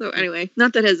adorable. So anyway,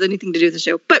 not that has anything to do with the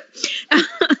show, but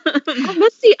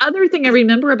that's the other thing I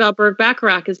remember about Burt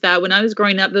Bacharach is that when I was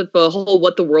growing up, the whole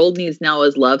What the World Needs Now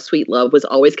is Love, Sweet Love was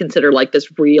always considered like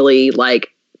this really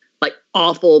like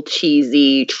awful,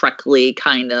 cheesy, Trekley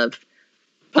kind of.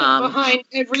 Behind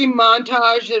every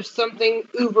montage of something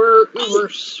uber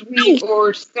sweet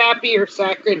or sappy or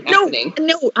saccharine happening.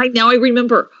 No, I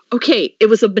remember. Okay, it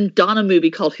was a Madonna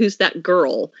movie called Who's That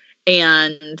Girl?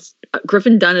 And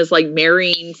Griffin Dunn is like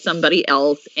marrying somebody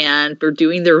else and they're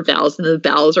doing their vows and the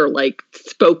vows are like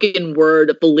spoken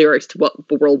word of the lyrics to What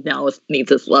the World Now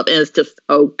Needs Is Love. And it's just,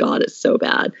 oh God, it's so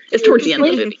bad. It's towards the end of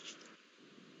the movie.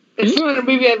 It's not a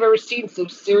movie I've ever seen, so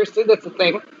seriously, that's the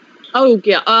thing. Oh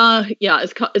yeah.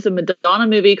 It's a Madonna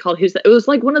movie called Who's That? It was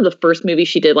like one of the first movies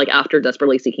she did like after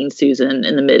Desperately Seeking Susan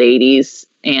in the mid 80s.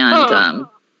 And,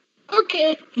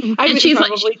 okay. I was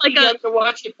probably too young to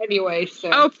watch it anyway. So.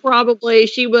 Oh, probably.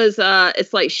 She was,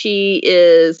 it's like she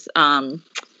is, oh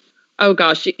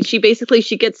gosh, she basically,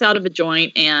 she gets out of a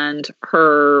joint and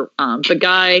her, the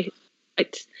guy,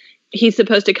 he's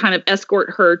supposed to kind of escort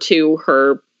her to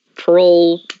her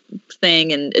parole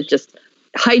thing and it just,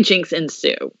 hijinks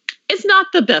ensue. It's not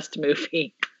the best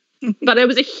movie, but I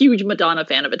was a huge Madonna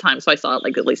fan at the time, so I saw it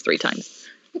like at least 3 times.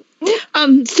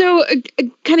 So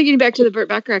kind of getting back to the Burt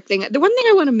Bacharach thing, the one thing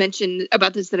I want to mention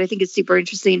about this that I think is super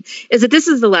interesting is that this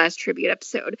is the last tribute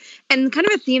episode. And kind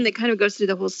of a theme that kind of goes through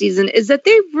the whole season is that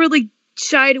they really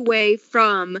shied away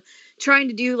from trying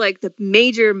to do like the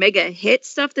major mega hit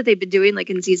stuff that they've been doing like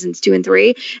in seasons 2 and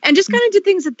 3 and just kind of did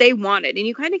things that they wanted. And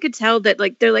you kind of could tell that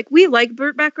like they're like, we like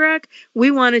Burt Bacharach. We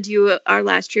want to do our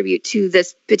last tribute to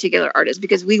this particular artist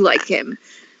because we like him.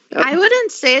 I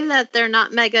wouldn't say that they're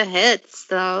not mega hits,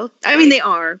 though. I mean, they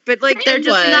are, but like they're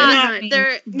just not.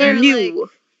 They're new.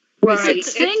 Like, right.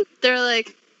 Sing. They're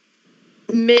like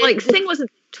mid. Like Sing wasn't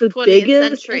the 20th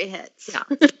biggest century hits. Yeah,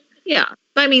 yeah.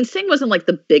 But I mean, Sing wasn't like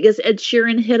the biggest Ed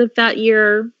Sheeran hit of that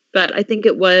year, but I think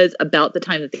it was about the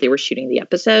time that they were shooting the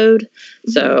episode.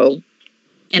 So,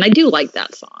 and I do like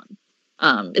that song.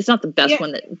 It's not the best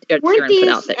one that Ed Sheeran put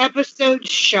out. Weren't these episodes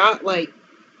shot like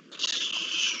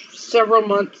several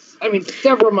months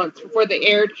before they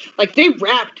aired? Like they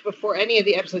wrapped before any of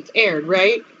the episodes aired,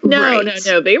 right? No.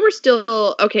 They were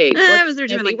still okay. That was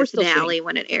doing like the finale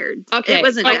when it aired. Okay, it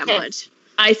wasn't that much.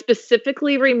 I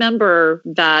specifically remember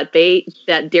that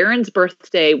Darren's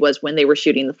birthday was when they were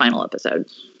shooting the final episode.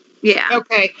 Yeah.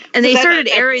 Okay. And they started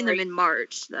airing them in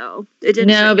March, though. They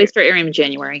started airing in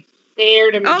January. They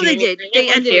aired them. They did. They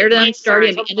aired them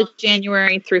starting at the end of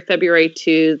January through February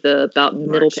to the about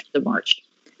middle to end of March.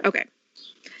 Okay.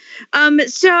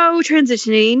 So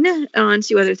transitioning on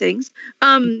to other things.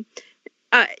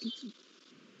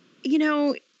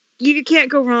 You can't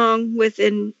go wrong with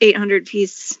an 800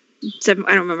 piece. I don't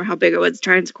remember how big it was,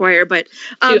 Triumph's Choir, but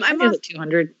I was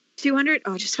 200. 200.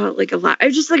 Oh, it just felt like a lot. I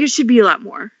just like it should be a lot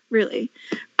more, really.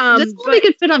 Just so they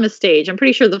could fit on the stage. I'm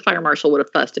pretty sure the fire marshal would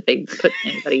have fussed if they put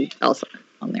anybody else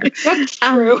on there. That's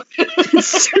true.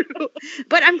 It's true.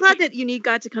 But I'm glad that Unique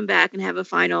got to come back and have a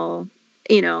final,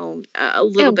 a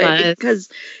little bit because,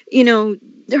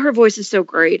 her voice is so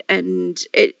great, and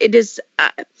it is.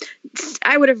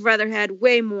 I would have rather had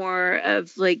way more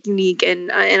of like Unique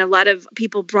and a lot of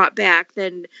people brought back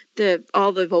than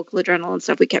all the vocal adrenaline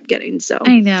stuff we kept getting. So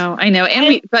I know,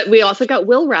 and we also got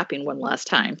Will rapping one last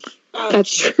time.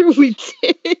 That's true. We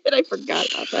did. I forgot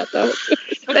about that though.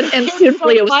 and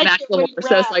simply it was Macklemore,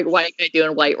 so it's like white guy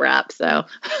doing white rap. So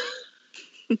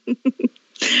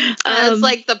it's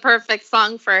like the perfect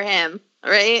song for him,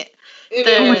 right?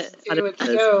 The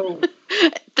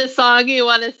song you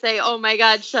want to say, "Oh my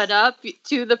God, shut up,"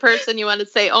 to the person you want to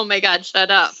say, "Oh my God,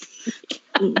 shut up."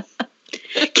 Can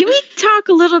we talk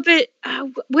a little bit?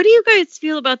 What do you guys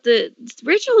feel about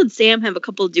Rachel and Sam have a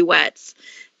couple of duets,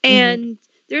 and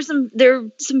there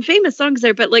are some famous songs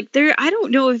there, but like I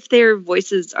don't know if their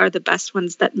voices are the best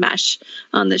ones that mesh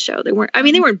on the show. They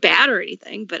weren't bad or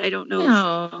anything, but I don't know.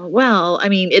 No, well,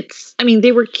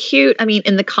 they were cute.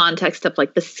 In the context of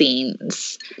like the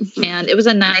scenes, and it was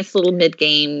a nice little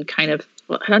mid-game kind of.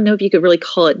 I don't know if you could really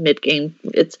call it mid-game.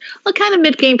 It's a kind of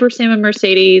mid-game for Sam and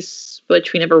Mercedes,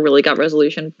 which we never really got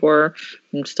resolution for.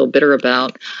 I'm still bitter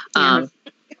about.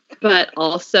 But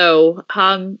also,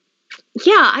 I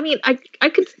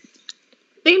could.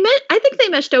 I think they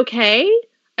meshed okay.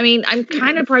 I'm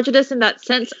kind of prejudiced in that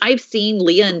sense. I've seen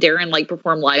Leah and Darren like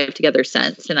perform live together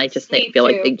since, and I just feel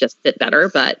like they just fit better.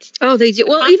 But they do.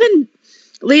 Well, even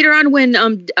later on when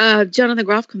Jonathan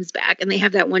Groff comes back and they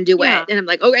have that one duet, and I'm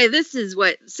like, okay, this is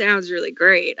what sounds really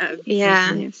great. So they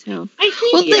had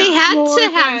to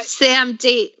have Sam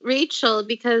date Rachel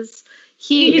because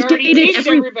he already dated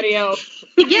everybody else.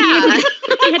 Yeah,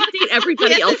 he had to date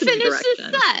everybody else in the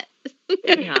direction.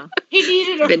 Yeah, he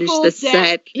needed a full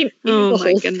set. Oh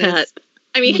my goodness.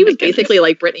 He was basically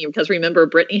like Brittany, because remember,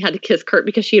 Brittany had to kiss Kurt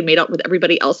because she had made out with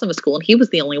everybody else in the school, and he was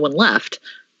the only one left.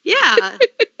 Yeah.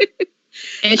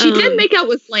 And she did make out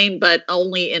with Blaine, but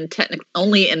only in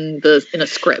a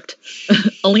script,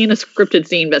 only in a scripted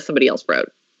scene that somebody else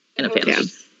wrote in a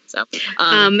fantasy. So,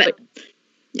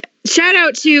 shout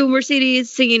out to Mercedes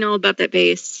singing all about that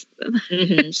bass. That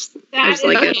is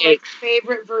one of my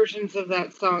favorite versions of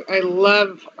that song. I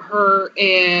love her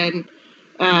and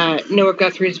Noah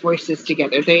Guthrie's voices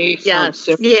together. They sound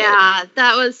so good. Yeah,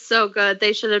 that was so good.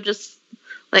 They should have just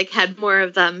had more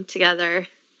of them together.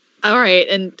 All right,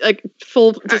 and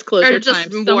full disclosure, or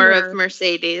just more of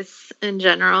Mercedes in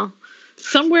general.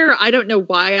 Somewhere, I don't know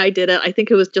why I did it. I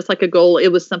think it was just like a goal. It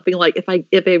was something like if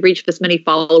I reach this many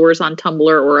followers on Tumblr,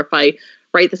 or if I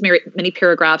write this many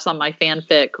paragraphs on my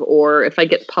fanfic, or if I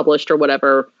get published or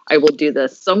whatever, I will do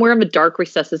this. Somewhere in the dark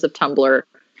recesses of Tumblr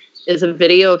is a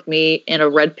video of me in a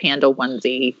red panda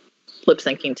onesie lip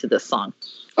syncing to this song.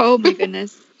 Oh my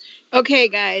goodness. Okay,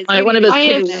 guys. I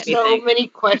have so many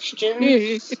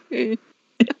questions.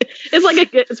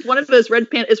 It's one of those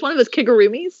red panda. It's one of those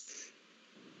kigurumis.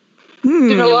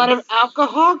 Did a lot of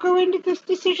alcohol go into this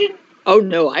decision? Oh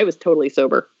no, I was totally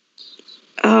sober.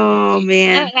 Oh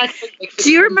man.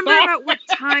 Do you remember about what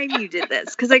time you did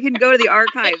this? Because I can go to the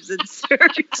archives and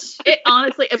search. It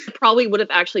probably would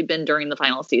have actually been during the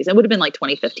final season. It would have been like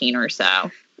 2015 or so.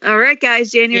 All right,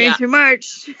 guys, January through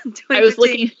March. I was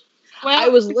looking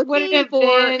for,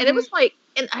 and it was like,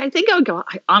 and I think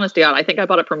honest to God, I think I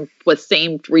bought it from the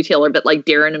same retailer, but like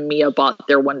Darren and Mia bought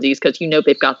their onesies because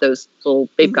they've got those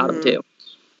they've got them too.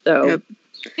 So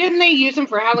didn't they use them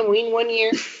for Halloween one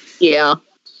year? Yeah.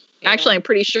 Actually, I'm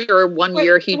pretty sure one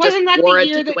year he just wore it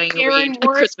to Dwayne Reed at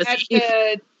Christmas Eve.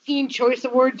 The Teen Choice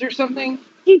Awards or something.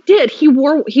 He did. He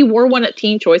wore one at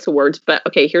Teen Choice Awards. But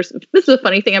okay, this is a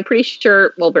funny thing. I'm pretty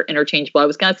sure. Well, they're interchangeable. I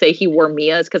was gonna say he wore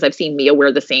Mia's because I've seen Mia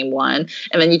wear the same one,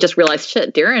 and then you just realize,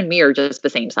 shit, Darren and Mia are just the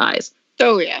same size.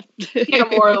 Oh yeah, yeah,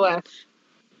 more or less.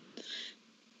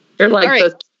 They're like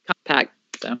both compact.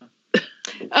 So.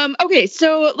 Okay,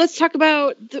 so let's talk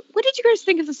about what did you guys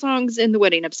think of the songs in the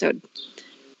wedding episode?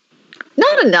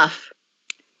 Not enough.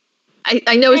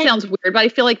 I know it sounds weird, but I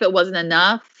feel like it wasn't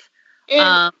enough.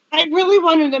 I really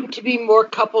wanted them to be more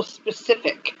couple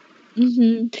specific.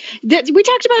 We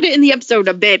talked about it in the episode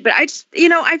a bit, but I just,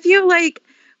 I feel like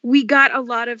we got a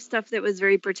lot of stuff that was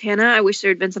very Britannia. I wish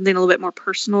there had been something a little bit more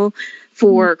personal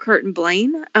for Kurt and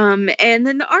Blaine. And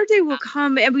then Our Day Will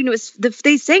Come. I mean,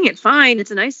 they sang it fine.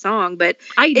 It's a nice song, but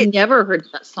I never heard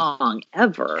that song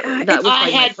ever. That was I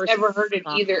had never heard it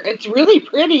either. It's really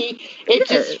pretty. It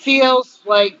just feels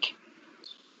like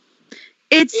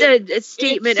It's a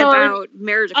statement hard. about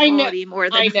marriage I know- equality more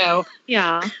than I know.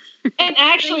 Yeah. And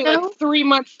actually, I know. like 3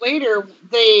 months later,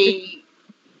 they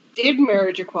did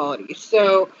marriage equality.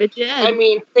 So, It did. I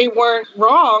mean, they weren't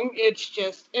wrong. It's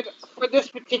just, for this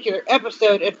particular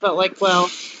episode, it felt like, well,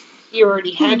 you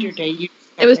already had your day. You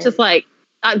It was just like,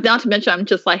 not to mention, I'm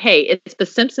just like, hey, it's the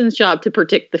Simpsons' job to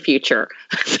predict the future.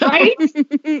 So- right?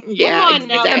 yeah. Come on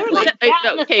now. They're exactly. like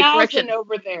batting Okay, 1,000 correction.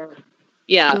 over there.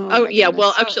 Yeah. Oh, Oh, my yeah.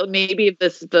 Well, goodness. actually, maybe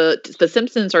the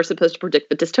Simpsons are supposed to predict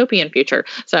the dystopian future.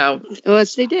 So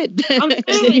Yes, they did. I'm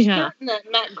fairly Yeah. certain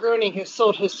that Matt Groening has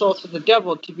sold his soul to the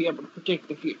devil to be able to predict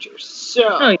the future. So,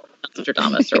 Oh, yeah.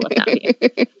 Nostradamus or what have you.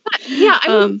 Yeah,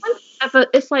 I mean,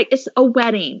 it's a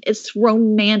wedding. It's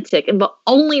romantic, and the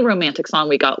only romantic song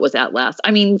we got was "At Last."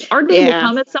 I mean, our day will Yeah.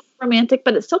 come. It's romantic,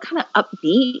 but it's still kind of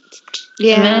upbeat.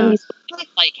 Yeah. And then we still have,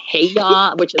 like "Hey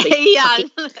Ya," which is a Hey, yeah.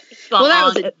 Well, that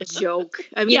was song. a joke.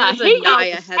 I mean, Yeah, it was hey, a Naya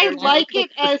yeah, Heather I joke. like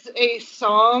it as a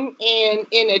song and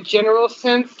in a general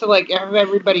sense to like have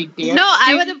everybody dance. No,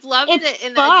 I to. would have loved It's it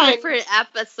in fun. a different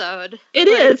episode. It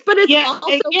is, but it's Yeah,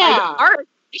 also yeah. like our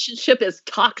relationship is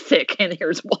toxic, and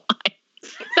here's why.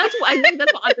 That's what I think.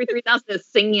 That's what Andre 3000 is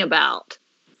singing about.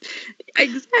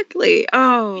 Exactly.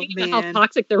 Oh, Singing about how man.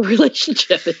 toxic their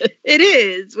relationship is. It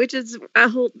is, which is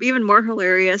even more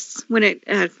hilarious when it,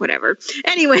 whatever.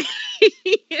 Anyway.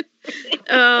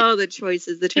 Oh, the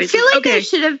choices. I feel like I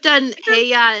should have done Hey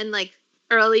Ya in like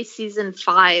early season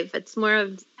 5. It's more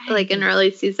of like an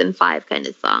early season 5 kind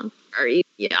of song,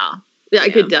 Yeah, I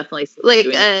could definitely see like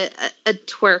doing a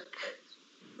twerk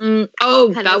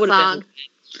oh, kind that of would have song. been.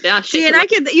 Yeah, See, and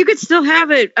you could still have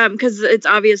it because it's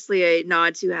obviously a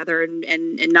nod to Heather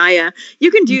and Naya. You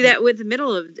can do that with the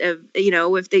middle of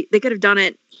if they could have done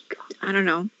it. I don't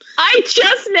know. I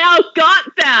just now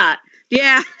got that.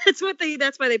 Yeah, that's why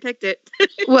they picked it.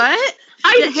 What?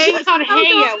 It's on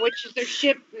Heya, which is their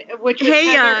ship, which was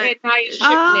Heya. Heather and Naya's ship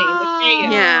name. Was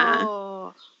Heya. Yeah.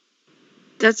 Oh.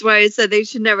 That's why I said they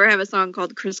should never have a song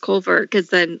called Chris Colfer because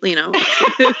then No,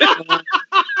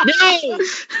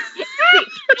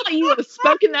 you have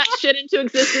spoken that shit into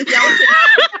existence.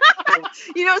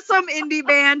 some indie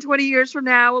band 20 years from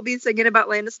now will be singing about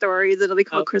Land of Stories. It'll be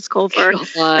called Chris Colfer.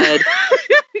 God.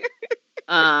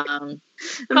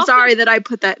 I'm sorry that I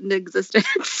put that into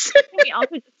existence. I'll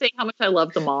just say how much I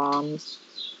love the moms.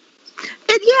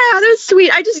 And yeah, that was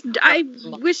sweet. I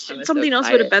wish I was something so else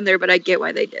would have excited. been there, but I get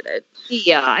why they did it.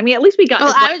 Yeah, I mean, at least we got.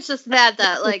 Well, I was just mad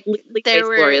that like there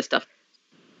were glorious stuff.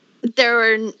 there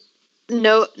were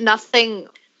nothing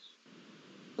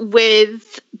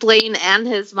with Blaine and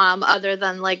his mom other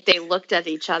than like they looked at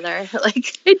each other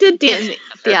like They did dance in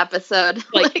the episode.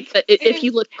 like if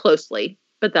you look closely,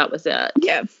 but that was it.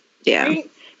 Yeah. Yeah.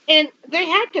 Right? And they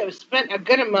had to have spent a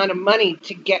good amount of money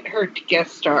to get her to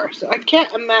guest star. So I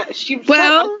can't imagine she was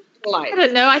Well, I life.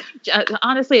 don't know.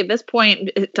 Honestly, at this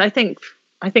point, I think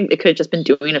they could have just been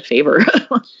doing a favor.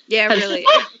 Yeah, really.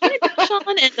 Gina Gershon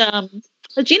and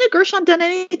has Gina Gershon done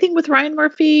anything with Ryan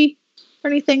Murphy or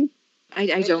anything?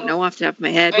 I don't know off the top of my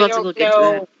head. I We'll have to don't look into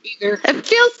know that. either. It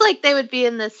feels like they would be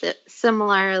in this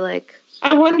similar like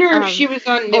I wonder if Um, she was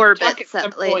on Nip orbits, Tuck at some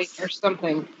at point least. or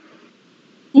something.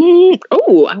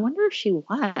 Oh, I wonder if she was.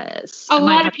 A I might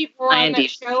lot have of people were on IMDb that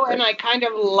show, and search. I kind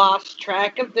of lost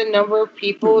track of the number of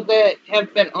people that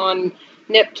have been on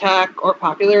Nip Tuck or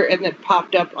Popular and that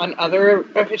popped up on other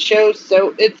of his shows.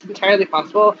 So it's entirely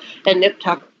possible. And Nip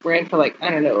Tuck ran for like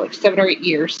 7 or 8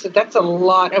 years. So that's a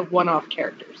lot of one-off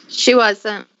characters. she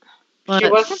wasn't. She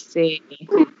wasn't? Let's see.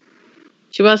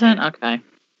 She wasn't? Okay.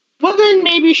 Well, then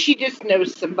maybe she just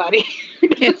knows somebody.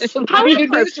 Somebody who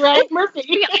knows Ryan Murphy.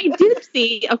 Yeah, I did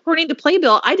see, according to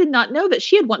Playbill, I did not know that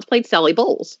she had once played Sally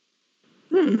Bowles.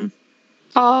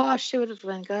 Oh, she would have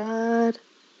been good.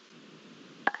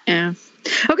 Yeah.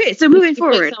 Okay, so moving She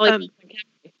played forward. Sally Bowles in Capri.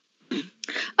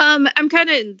 I'm kind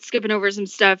of skipping over some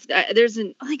stuff. There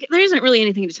isn't really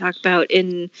anything to talk about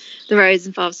in the rise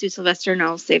and fall of Sue Sylvester, and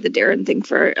I'll save the Darren thing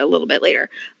for a little bit later.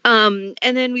 And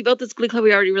then we built this Glee Club.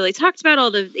 We already really talked about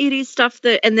all the 80s stuff.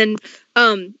 And then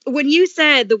when you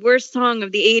said the worst song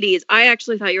of the 80s, I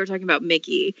actually thought you were talking about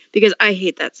Mickey because I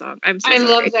hate that song. I'm so I sorry.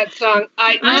 love that song.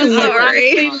 I'm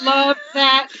sorry. I love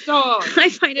that song. I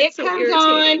find it It so comes irritating.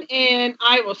 on, and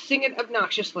I will sing it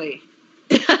obnoxiously.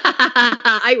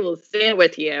 I will stand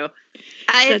with you.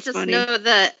 I That's just funny. know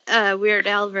the Weird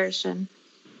Al version.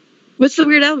 What's the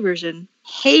Weird Al version?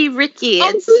 Hey Ricky,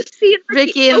 it's Lucy and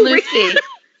Ricky and Oh, Lucy.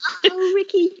 Oh,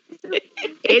 Ricky.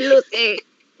 Hey, Lucy.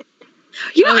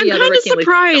 You know, Oh, I'm yeah, the kind of Ricky and Lisa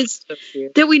surprised so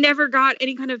cute. that we never got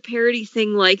any kind of parody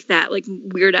thing like that, like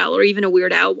Weird Al or even a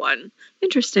Weird Al one.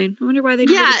 Interesting. I wonder why they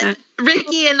never did Yeah, that.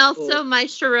 Ricky, and also my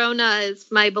Sharona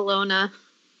is my Bologna.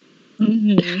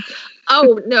 Mhm.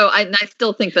 Oh no, I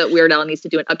still think that Weird Al needs to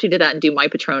do an update to that and do My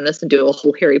Patronus and do a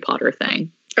whole Harry Potter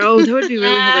thing. Oh, that would be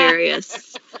really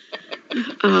hilarious.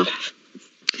 Oh.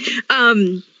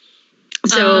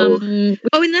 So, and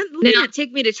then looking now- at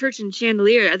Take Me to Church and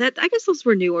Chandelier, that I guess those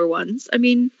were newer ones. I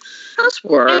mean, Those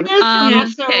were. And those are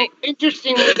also, Okay.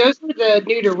 interestingly, those were the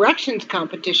New Directions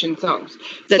competition songs.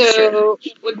 That's so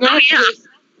with that yeah. was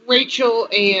Rachel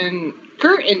and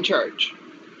Kurt in charge.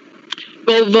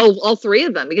 Well, all three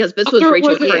of them, because this was Kurt Rachel.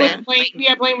 was- Kurt.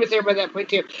 Blaine was there by that point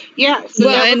too. Yeah. So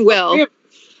Well, that and was Will. all three of-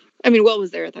 I mean, Will was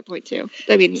there at that point too.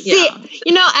 I mean, Yeah.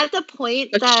 You know, at the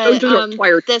point The that shows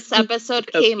required this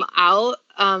episode Coke. came out,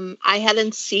 I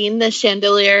hadn't seen the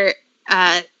Chandelier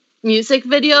music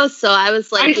video, so I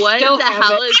was like, I what still the hell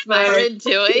haven't. is Myron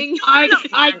doing?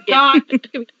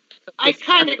 I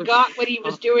kind of got what he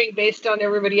was doing based on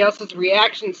everybody else's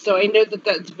reactions, so I know that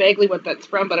that's vaguely what that's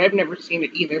from, but I've never seen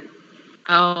it either.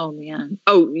 Oh man.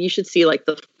 Oh, you should see like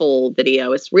the full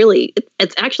video. It's really,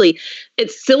 it's actually,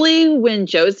 it's silly when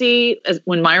Josie, as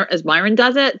Myron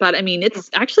does it, but I mean,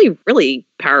 it's actually really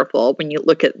powerful when you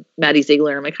look at Maddie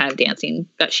Ziegler and the kind of dancing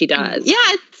that she does.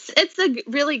 Yeah, it's a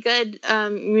really good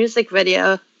music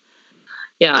video.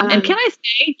 Yeah. And can I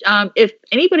say, if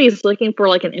anybody's looking for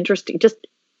like an interesting, just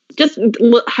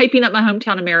hyping up my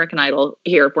hometown American Idol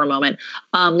here for a moment,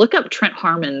 look up Trent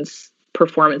Harmon's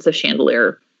performance of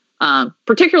Chandelier.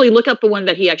 Particularly look up the one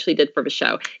that he actually did for the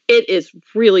show. It is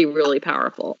really, really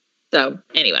powerful. So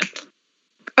anyway.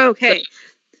 okay.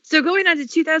 So going on to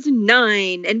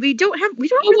 2009, and we don't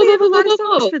really have a lot of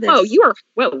songs for this.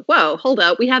 Whoa, hold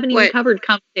up. We haven't even What? covered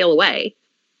Come Sail Away,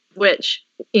 which,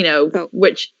 you know, Oh.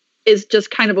 which is just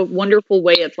kind of a wonderful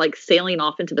way of like sailing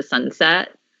off into the sunset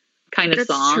kind of That's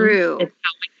song. true. It's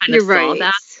how we kind You're of saw right.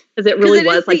 that. Because it 'Cause really it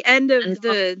was is like the end of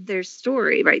end their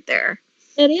story right there.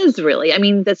 it is really. I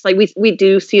mean, that's like we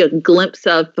do see a glimpse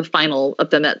of the final of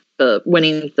them at the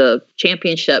winning the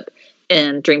championship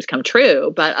in Dreams Come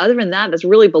True. But other than that, that's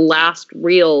really the last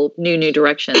real New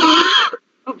Direction.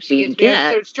 Oh, excuse me.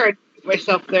 get- I was trying to keep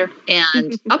myself there.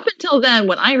 And up until then,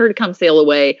 when I heard Come Sail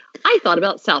Away, I thought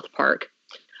about South Park.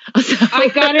 So- I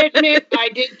gotta admit, I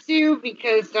did too,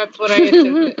 because that's what I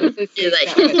associated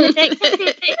with.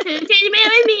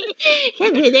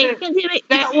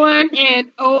 That one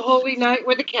and Oh Holy Night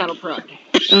with the cattle prod.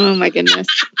 Oh my goodness.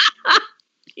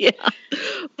 yeah.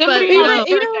 Somebody You else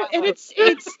know, heard that and one. it's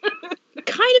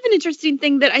kind of an interesting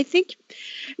thing that I think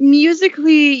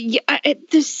musically,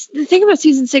 the thing about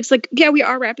season 6, like, yeah, we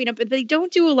are wrapping up, but they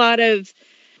don't do a lot of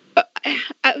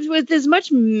with as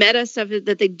much meta stuff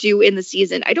that they do in the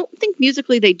season. I don't think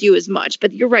musically they do as much,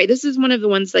 but you're right. This is one of the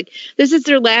ones, like, this is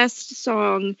their last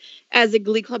song as a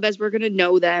Glee Club as we're going to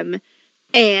know them.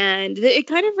 And it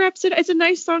kind of wraps it. It's a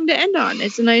nice song to end on.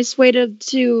 It's a nice way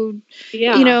to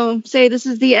Yeah. you know, say this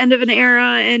is the end of an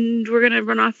era and we're going to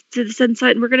run off to the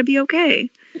sunset and we're going to be okay.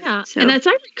 Yeah, So- and as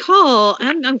I recall,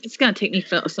 it's going to take me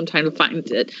some time to find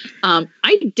it.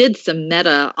 I did some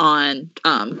meta on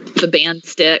the band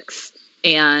Styx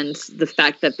and the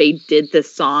fact that they did this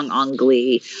song on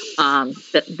Glee,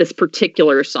 this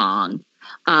particular song.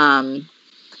 Let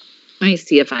me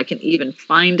see if I can even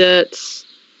find it.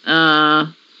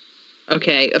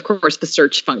 Okay, of course, the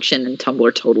search function in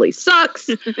Tumblr totally sucks.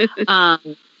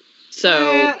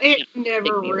 So It never take me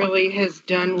a while. really has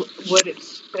done what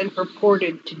it's been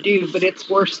purported to do, but it's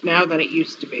worse now than it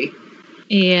used to be.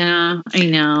 yeah, I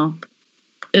know.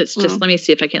 It's just, Well. let me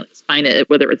see if I can find it,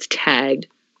 whether it's tagged.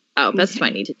 Oh, that's what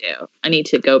I need to do. I need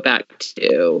to go back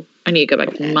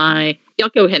to my, y'all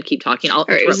go ahead and keep talking. All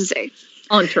right, I was gonna say.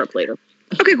 I'll interrupt later.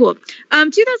 Okay, cool.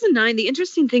 2009, the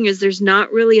interesting thing is there's not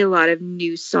really a lot of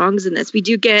new songs in this. We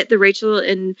do get the Rachel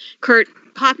and Kurt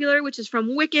Popular, which is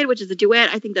from Wicked, which is a duet.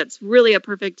 I think that's really a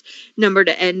perfect number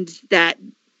to end that,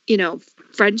 you know,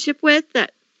 friendship with.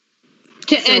 That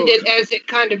To end it as it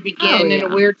kind of began in a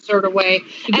weird sort of way.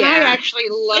 And I Yeah. actually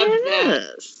loved them.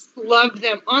 Yes. Loved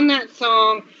them on that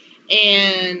song.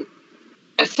 And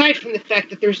aside from the fact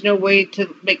that there's no way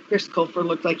to make Chris Colfer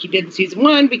look like he did in season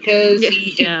 1 because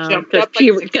he jumped up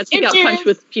like because he got punched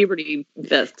with puberty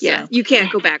fists. yeah, So. you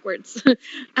can't go backwards.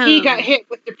 he got hit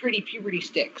with the pretty puberty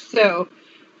stick. So,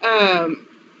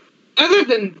 other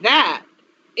than that,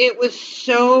 it was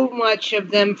so much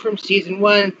of them from season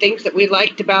 1, things that we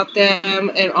liked about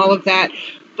them and all of that.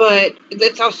 But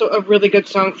it's also a really good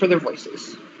song for their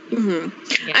voices. Mhm.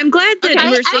 Yeah. I'm glad that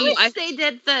I we're seeing. wish they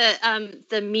did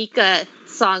the Mika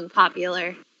song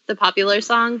popular, the popular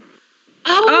song.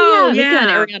 Oh, yeah. Mika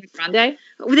yeah. and Ariana Grande.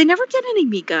 Well, they never did any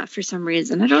Mika for some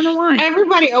reason. I don't know why.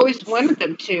 Everybody always wanted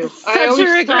them to. Such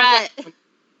a regret.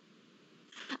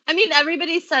 I mean,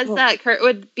 everybody says that Kurt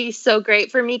would be so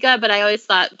great for Mika, but I always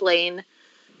thought Blaine.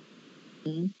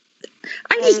 I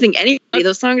just think anybody.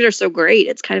 Those songs are so great.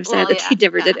 It's kind of sad that he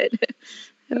never did it.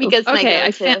 Mika's my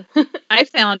Okay, go-to. I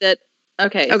found it.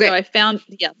 Okay, Okay.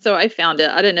 so I found it.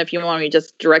 I don't know if you want me to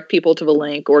just direct people to the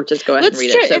link or just go ahead and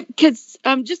read it. So, because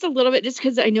just a little bit, just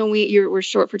because I know we're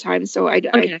short for time, so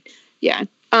yeah.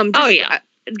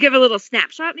 Give a little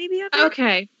snapshot maybe of it.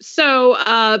 okay,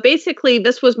 so basically,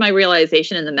 this was my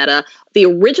realization in the meta. The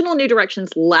original New Directions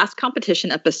last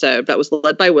competition episode that was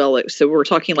led by Will. So we're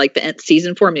talking like the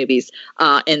season 4 movies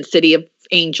and City of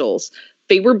Angels.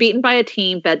 They were beaten by a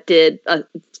team that did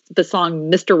the song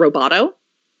Mr. Roboto.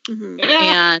 Mm-hmm.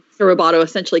 And Mr. Roboto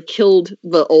essentially killed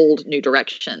the old New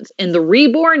Directions. In the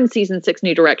reborn season 6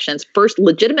 New Directions, first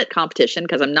legitimate competition,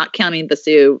 because I'm not counting the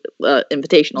Sue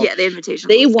Invitational. Yeah, the Invitational.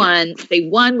 They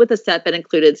won with a set that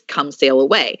included Come Sail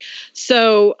Away.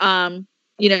 So,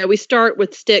 we start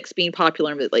with Styx being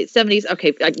popular in the late 70s.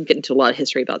 Okay, I can get into a lot of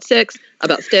history about Styx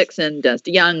and Dennis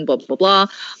DeYoung, blah, blah, blah.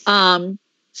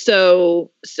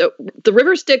 So the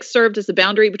river Styx served as the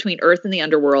boundary between Earth and the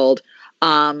underworld.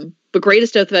 The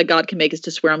greatest oath that God can make is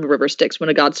to swear on the river Styx. When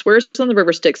a god swears on the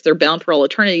river Styx, they're bound for all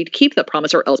eternity to keep that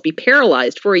promise or else be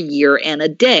paralyzed for a year and a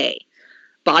day.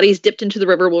 Bodies dipped into the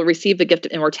river will receive the gift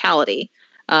of immortality.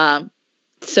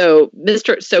 So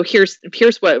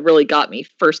here's what really got me.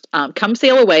 First, Come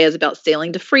Sail Away is about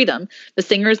sailing to freedom. The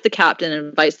singer is the captain and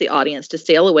invites the audience to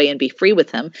sail away and be free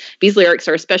with him. These lyrics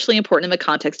are especially important in the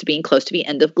context of being close to the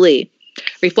end of Glee.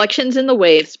 Reflections in the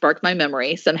waves spark my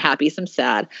memory, some happy, some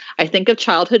sad. I think of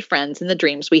childhood friends and the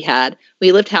dreams we had.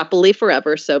 We lived happily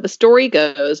forever, so the story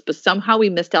goes, but somehow we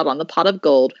missed out on the pot of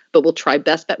gold, but we'll try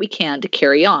best that we can to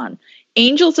carry on.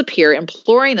 Angels appear,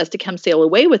 imploring us to come sail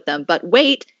away with them, but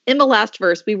wait, in the last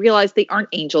verse, we realize they aren't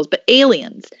angels, but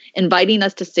aliens, inviting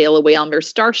us to sail away on their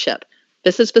starship.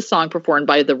 This is the song performed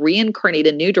by the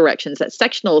reincarnated New Directions at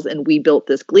sectionals in We Built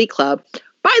This Glee Club.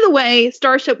 By the way,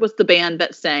 Starship was the band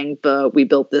that sang the We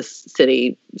Built This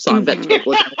City song that was in the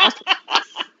last one.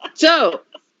 So,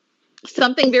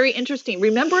 something very interesting.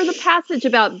 Remember the passage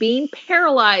about being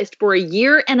paralyzed for a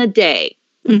year and a day.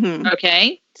 Mm-hmm.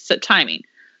 Okay? So, timing.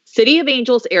 City of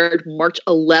Angels aired March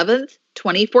 11th,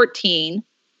 2014.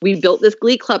 We Built This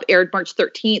Glee Club aired March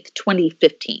 13th,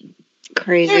 2015.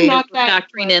 Crazy. They're not that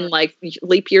Factoring in like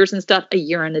leap years and stuff, a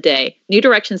year and a day. New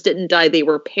Directions didn't die. They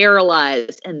were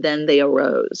paralyzed and then they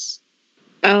arose.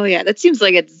 Oh, yeah. That seems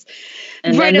like it's...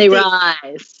 And right then they up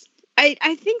rise.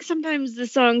 I think sometimes the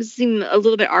songs seem a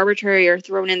little bit arbitrary or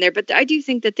thrown in there, but I do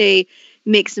think that they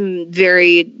make some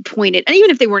very pointed, and even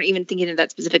if they weren't even thinking of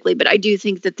that specifically, but I do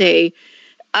think that they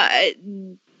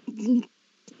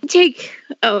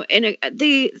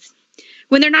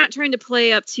when they're not trying to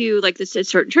play up to like this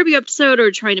certain tribute episode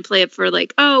or trying to play up for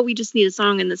like, oh, we just need a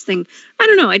song in this thing. I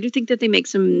don't know. I do think that they make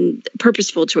some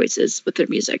purposeful choices with their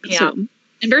music. Yeah. So.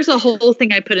 And there's a whole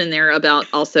thing I put in there about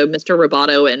also Mr.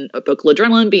 Roboto and Vocal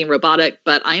Adrenaline being robotic,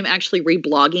 but I'm actually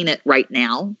reblogging it right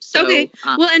now. So, okay.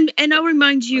 Well, and I'll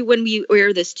remind you when we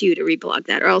air this too to reblog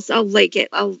that, or else I'll like it.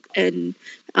 I'll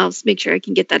make sure I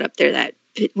can get that up there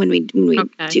when we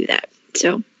do that.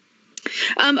 So.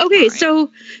 Okay, right. So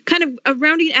kind of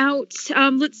rounding out,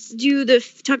 let's do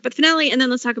talk about the finale, and then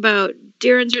let's talk about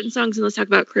Darren's written songs, and let's talk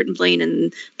about Kurt and Blaine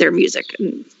and their music,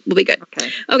 and we'll be good.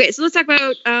 Okay, so let's talk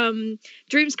about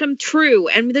Dreams Come True,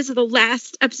 and this is the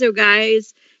last episode,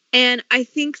 guys. And I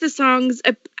think the songs,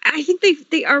 I think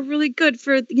they are really good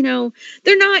for,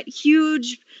 they're not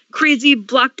huge, crazy,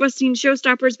 blockbusting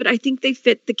showstoppers, but I think they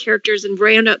fit the characters and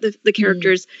round out the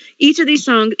characters. Each of these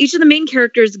songs, each of the main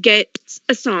characters gets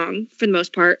a song for the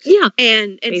most part. Yeah.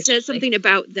 And it says something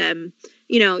about them.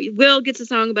 Will gets a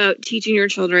song about teaching your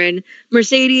children.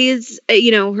 Mercedes,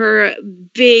 her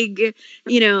big,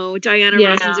 Diana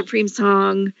Ross and Supreme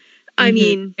song. I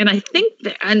mean, and I think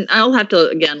and I'll have to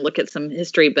again look at some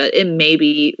history, but it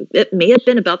may have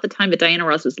been about the time that Diana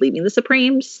Ross was leaving the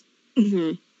Supremes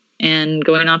and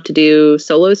going off to do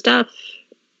solo stuff.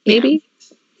 Maybe.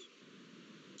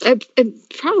 Yeah.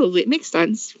 It makes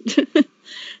sense.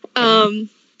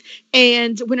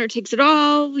 And Winner Takes It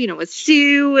All, with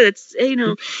Sue. It's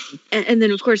and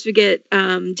then of course we get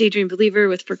Daydream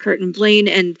Believer for Kurt and Blaine,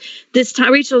 and this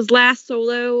time Rachel's last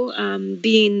solo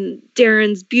being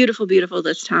Darren's Beautiful, Beautiful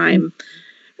this time.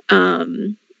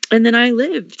 And then I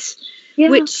Lived. Yeah.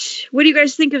 Which, what do you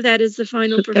guys think of that as the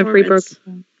final performance?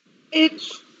 I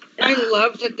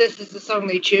love that this is the song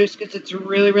they choose because it's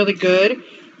really, really good.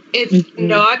 It's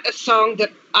not a song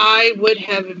that I would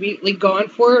have immediately gone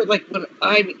for. Like when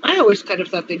I always kind of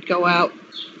thought they'd go out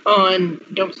on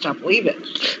 "Don't Stop Believin'."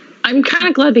 I'm kind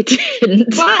of glad they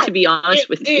didn't, But to be honest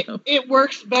with you. It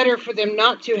works better for them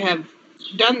not to have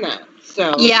done that.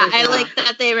 So Yeah, there's I that. like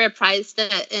that they reprised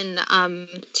it in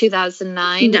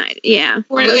 2009. Yeah.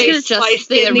 where It they was just sliced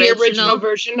the in the original. original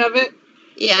version of it.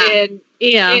 Yeah. And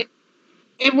Yeah.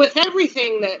 and with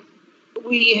everything that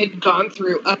we had gone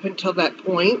through up until that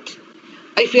point,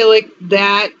 I feel like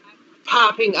that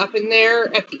popping up in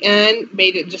there at the end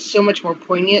made it just so much more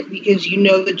poignant because you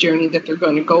know the journey that they're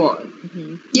going to go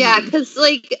on. Yeah, because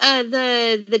like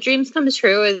the Dreams Come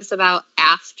True is about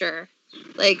after,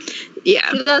 like Yeah.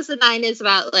 2009 is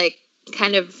about like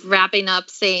kind of wrapping up,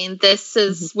 saying this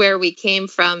is where we came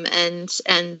from, and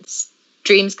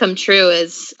Dreams Come True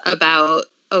is about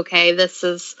okay, this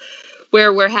is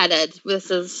where we're headed.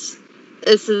 This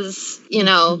is you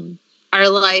know our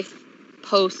life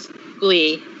post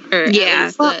Glee. Or at Yeah.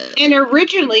 least Well, the- and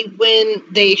originally, when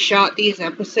they shot these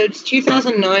episodes,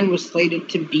 2009 was slated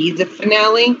to be the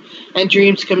finale, and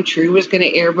Dreams Come True was going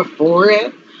to air before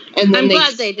it. And then I'm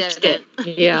glad they switched did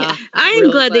it. Yeah. I am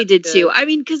Real glad they did good. too. I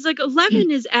mean, because like 11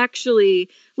 is actually,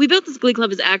 We Built This Glee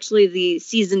Club is actually the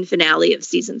season finale of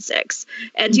season 6.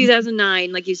 And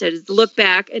 2009, like you said, is the look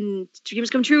back, and Dreams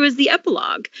Come True is the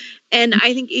epilogue. And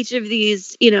I think each of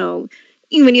these, you know,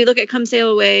 when you look at Come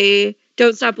Sail Away,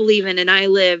 Don't Stop Believin', and I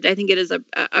Lived, I think it is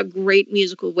a great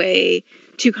musical way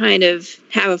to kind of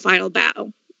have a final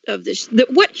battle of this.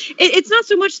 It's not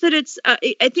so much that it's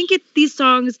I think these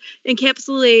songs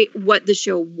encapsulate what the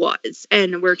show was,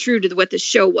 and we're true to what the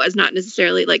show was, not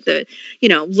necessarily like the, you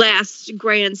know, last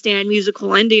grandstand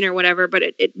musical ending or whatever, but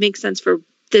it makes sense for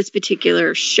this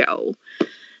particular show.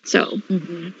 So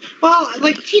Well,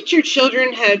 like Teach Your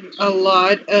Children had a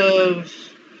lot of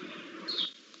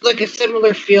like a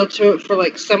similar feel to it for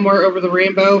like Somewhere Over the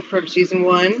Rainbow from season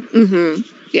 1.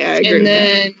 yeah, I agree And with that.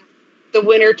 then The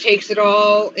Winner Takes It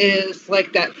All is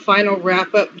like that final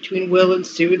wrap up between Will and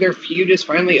Sue. Their feud is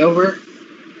finally over.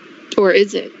 Or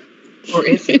is it? Or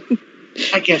is it?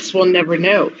 I guess we'll never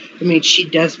know. I mean, she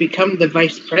does become the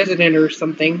vice president or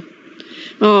something.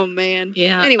 Oh man.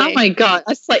 Yeah. Anyway. Oh my god.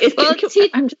 It's like Well,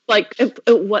 I'm just like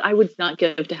what I would not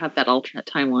give to have that alternate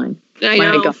timeline. I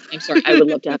My know. God, I'm sorry. I would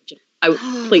love to have. I would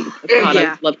please. God,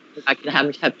 Yeah. I'd love to go back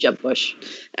and have Jeb Bush.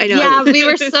 I know. yeah, we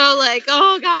were so like,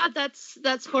 oh god,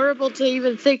 that's horrible to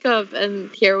even think of,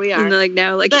 and here we are. And like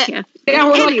now, like But- yeah. Yeah,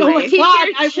 we're Anyway, like, oh my Teach god,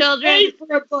 Your I would Children- pay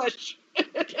for a bush.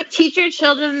 Teach Your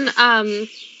Children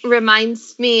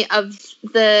reminds me of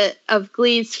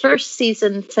Glee's first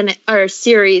season or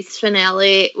series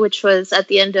finale, which was at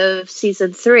the end of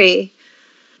season 3.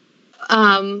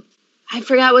 I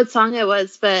forgot what song it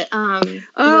was, but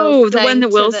Oh, Will the one sang that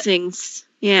to Will the- sings.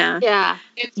 Yeah. Yeah,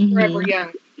 It's Forever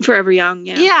Young. Forever Young,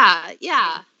 yeah.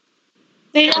 yeah.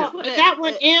 They Yeah. all, that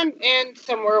one and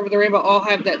Somewhere Over the Rainbow all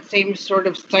have that same sort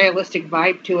of stylistic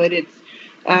vibe to it. It's,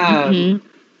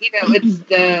 you know, it's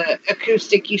the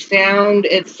acoustic-y sound.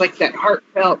 It's like that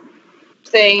heartfelt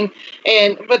thing.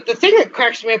 But the thing that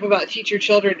cracks me up about Teach Your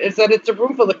Children is that it's a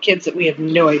room full of kids that we have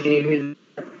no idea who.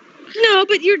 No,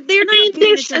 but they're not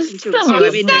paying attention to it. So, I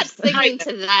He's mean, not there's- singing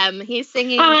to them. He's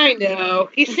singing. I know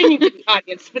he's singing to the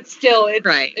audience, but still, it's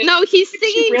Right. No, he's Did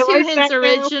you singing to realize his that now?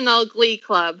 original Glee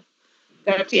Club.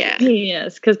 That's yeah.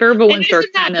 Yes, because Verba And Windsor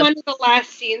isn't that kind of one of the last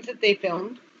scenes that they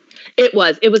filmed? it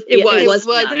was It was.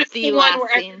 not. That's The the one last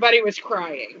where scene. everybody was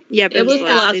crying. Yeah, It was the the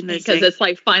last thing they because say. it's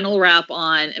like final wrap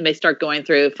on, and they start going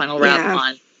through final wrap Yeah.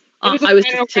 on. It was a I was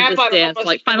final just to wrap this on dance, almost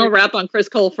like final wrap on Chris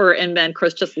Colfer, and then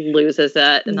Chris just loses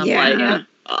it, and I'm like, Yeah.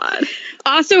 oh, God.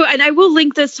 Also, and I will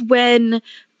link this when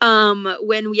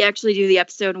we actually do the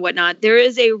episode and whatnot. There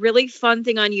is a really fun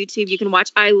thing on YouTube. You can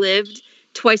watch I Lived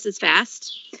Twice as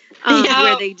Fast,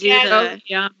 where they do the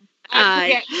Yeah, I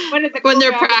forget. One of the When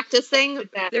they're choreographers practicing. did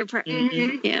that. they're pra-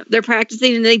 Mhm. yeah, they're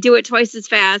practicing and they do it twice as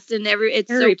fast, and it's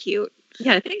so Very cute.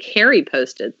 yeah. I think Harry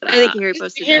posted that. I think Harry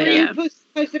posted that. Harry Yeah.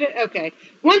 posted it? Okay.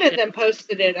 One of them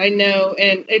posted it, I know,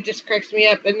 and it just cracks me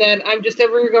up. And then I'm just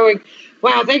over here going,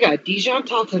 wow, they got Dijon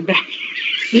Talton back.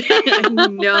 I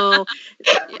know.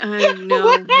 I know.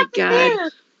 What Oh my happened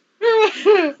God.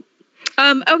 there?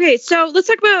 Okay, so let's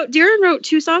talk about Darren wrote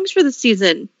 2 songs for the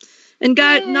season and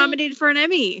got nominated for an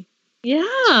Emmy.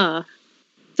 Yeah.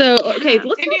 So okay, Yeah.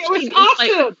 let's And it was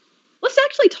actually, awesome. let's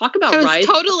actually talk about It was Rise.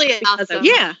 totally because I awesome.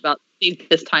 Yeah. was about to save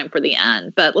this time for the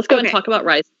end, but let's go and Okay. talk about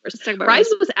Rise first. Let's talk about Rise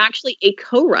was actually a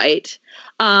co-write,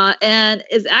 and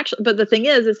is actually, but the thing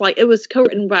is, it's like it was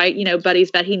co-written by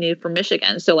buddies that he knew from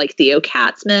Michigan, so like Theo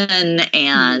Katzman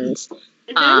and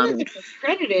And none of it was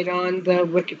credited on the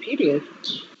Wikipedia.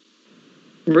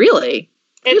 Really?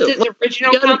 It's Ew. his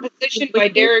original You gotta- composition by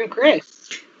Darren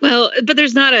Criss. Well, but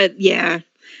there's not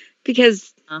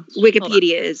because Hold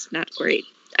Wikipedia is not great.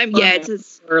 Okay. It's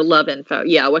his, Or love info.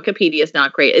 Yeah, Wikipedia is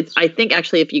not great. I think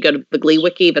actually if you go to the Glee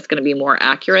Wiki, that's going to be more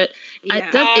accurate.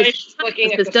 yeah. was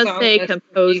looking at It the does song say list.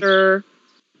 composer.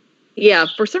 Yeah,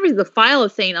 for some reason the file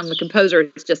is saying on the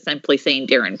composer is just simply saying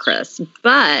Darren Criss,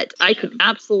 but I could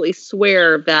absolutely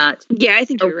swear that Yeah, I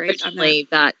think you're right on that. originally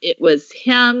that it was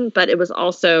him, but it was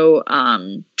also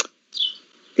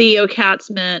Theo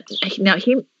Katzman. Now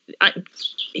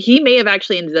he may have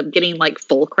actually ended up getting like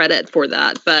full credit for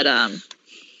that, but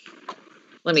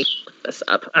let me look this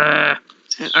up.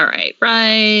 All right,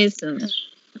 Rise.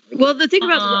 Well, the thing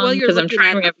about while you're because I'm looking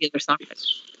trying to at remember the other song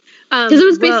because because it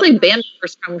was basically band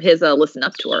members from his Listen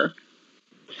Up tour.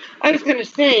 I was going to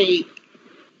say,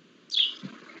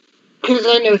 because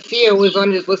I know Theo was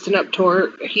on his Listen Up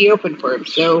tour. He opened for him,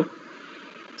 so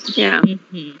yeah,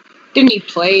 Mm-hmm. didn't he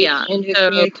play Yeah, in his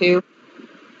so- band too?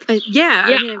 yeah.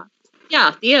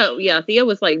 Yeah. I mean, Theo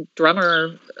was like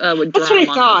drummer with That's drum what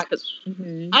I on thought. this, 'cause-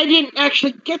 Mhm. I didn't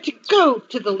actually get to go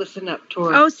to the Listen Up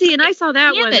tour. oh, see, and I saw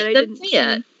that Damn one, it, but I didn't didn't see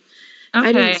it. I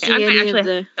Okay, didn't see I might any actually of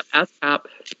the. have to ask.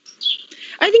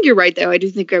 I think you're right, though. I do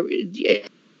think I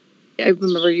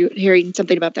remember you hearing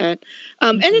something about that.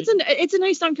 And it's a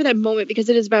nice song for that moment because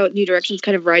it is about New Directions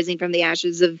kind of rising from the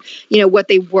ashes of what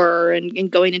they were and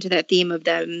going into that theme of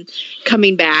them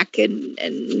coming back and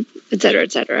et cetera,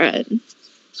 et cetera. And,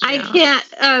 I Yeah.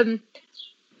 can't.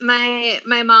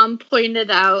 My mom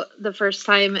pointed out the first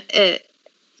time it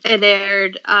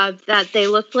aired that they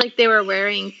looked like they were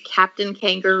wearing Captain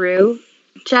Kangaroo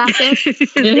jackets. they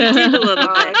did a little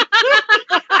bit.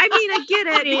 I mean, I get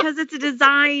it because it's a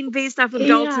design based off of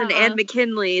Dalton Yeah. and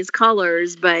McKinley's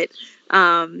colors, but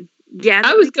yeah,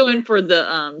 I was going for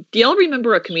the. Do y'all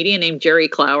remember a comedian named Jerry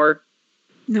Clower?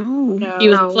 no. No. He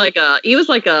was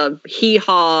like a hee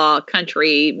haw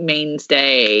country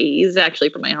mainstay. He's actually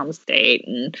from my home state,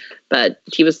 but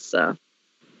he was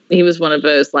one of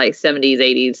those like 70s,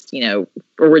 80s,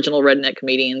 original redneck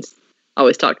comedians.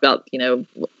 Always talked about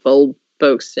old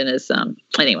folks in his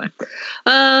anyway.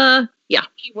 Yeah.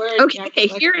 He wears Okay,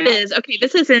 jackets like here it that. is. Okay,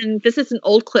 this is an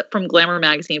old clip from Glamour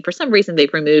magazine. For some reason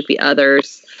they've removed the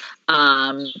others.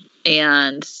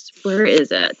 And where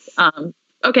is it?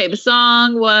 Okay, the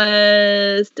song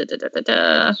was Damn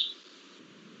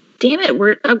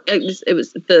it, it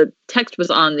was the text was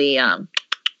on the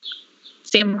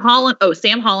Sam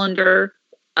Hollander.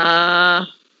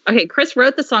 Okay, Chris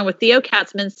wrote the song with Theo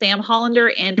Katzman, Sam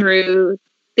Hollander, Andrew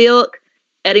Thielk,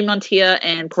 Eddie Montilla,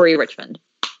 and Corey Richmond.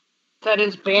 That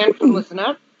is banned from Listen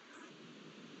Up.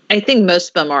 I think most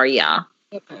of them are, yeah.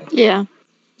 Okay. Yeah,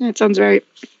 that sounds right.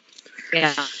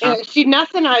 Yeah. See,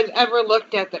 nothing I've ever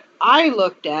looked at that I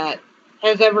looked at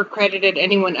has ever credited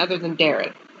anyone other than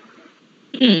Darren.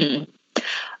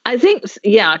 I think,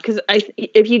 yeah, because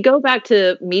if you go back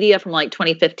to media from like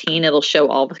 2015, it'll show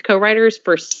all the co-writers.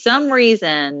 For some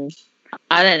reason,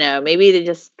 I don't know, maybe they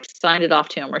just signed it off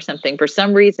to him or something. For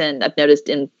some reason, I've noticed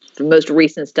in the most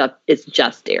recent stuff, it's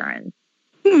just Darren.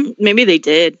 Maybe they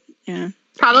did. Yeah.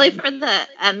 Probably for the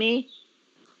Emmy.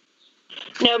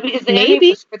 No, because the Maybe. Emmy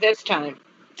was for this time.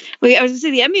 Wait, I was gonna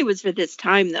say the Emmy was for this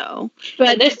time though.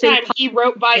 But this they time he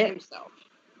wrote by Yeah. himself.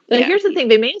 But Yeah. here's the thing,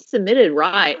 they may have submitted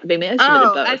right. They may have submitted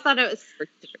Oh, both. I thought it was.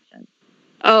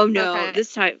 Oh no, Okay.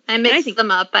 this time. I and mixed think them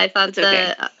up. I thought It's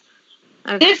okay.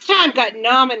 okay. This time got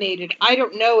nominated. I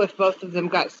don't know if both of them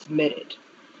got submitted.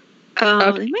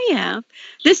 they may have.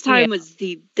 This time Yeah. was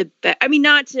the best. I mean,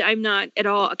 I'm not at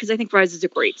all because I think Rise is a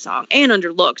great song and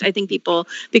underlooked. I think people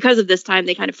because of this time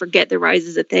they kind of forget that Rise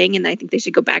is a thing, and I think they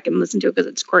should go back and listen to it because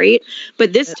it's great.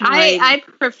 But this time, I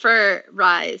prefer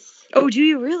Rise. oh, do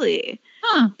you really?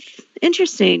 Huh.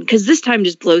 Interesting, because this time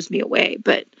just blows me away.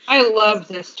 But I love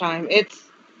this time. It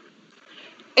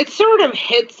sort of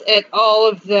hits at all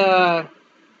of the.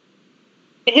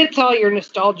 It hits all your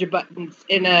nostalgia buttons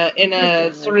in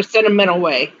a sort of sentimental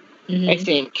way. I Mhm.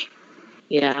 think.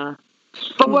 Yeah.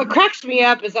 But what cracks me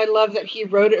up is I love that he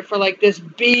wrote it for like this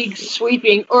big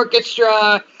sweeping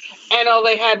orchestra, and all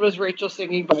they had was Rachel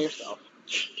singing by herself.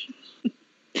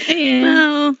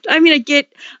 well, I mean, I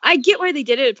get why they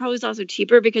did it. It probably was also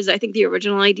cheaper because I think the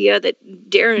original idea that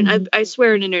Darren, I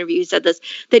swear in an interview he said this,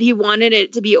 that he wanted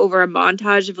it to be over a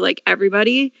montage of like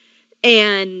everybody,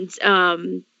 and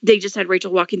they just had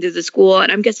Rachel walking through the school,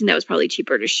 and I'm guessing that was probably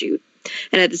cheaper to shoot.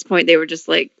 And at this point, they were just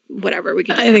like, whatever, we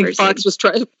can. Just I have think her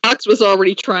sing. Fox was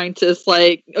already trying to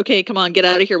like, okay, come on, get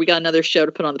out of here. We got another show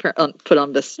to put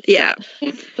on this. Yeah.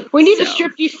 We need to So.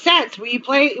 strip these sets. Will you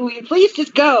please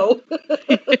just go?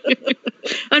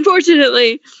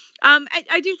 Unfortunately.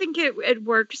 I do think it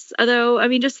works, though. I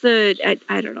mean, just I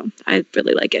don't know. I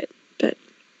really like it, but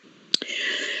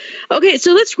okay.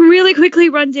 So let's really quickly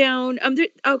run down.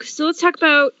 So let's talk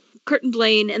about Kurt and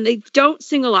Blaine, and they don't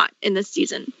sing a lot in this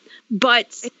season,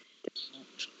 but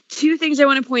two things I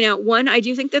want to point out. One, I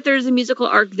do think that there's a musical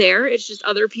arc there. It's just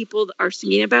other people are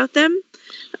singing about them,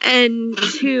 and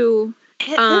two,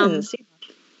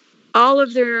 all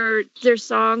of their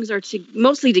songs are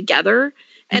mostly together.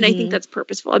 And I think that's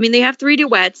purposeful. I mean, they have 3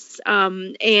 duets,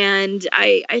 and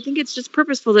I think it's just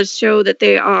purposeful to show that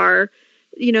they are,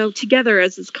 together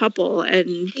as this couple.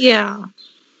 And yeah,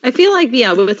 I feel like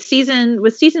with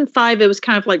season 5, it was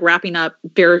kind of like wrapping up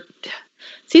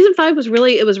Season 5 was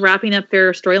wrapping up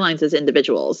their storylines as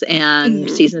individuals,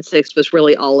 and season 6 was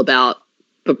really all about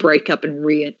the breakup and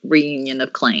reunion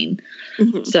of Klaine.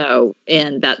 So,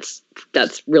 and that's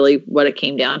really what it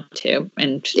came down to.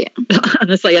 And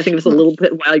honestly, I think it was a little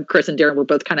bit why Chris and Darren were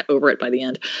both kind of over it by the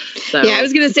end. So yeah, I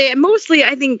was gonna say mostly.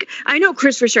 I know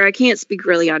Chris for sure. I can't speak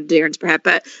really on Darren's perhaps,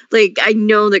 but like I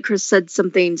know that Chris said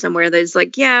something somewhere that's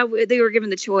like, yeah, they were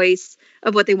given the choice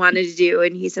of what they wanted to do,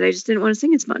 and he said, I just didn't want to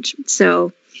sing as much.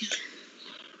 So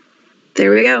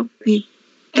there we go.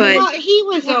 But he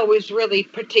was always really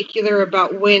particular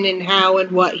about when and how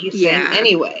and what he sang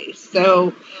anyway.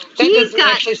 So that he's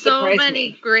got actually so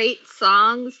many great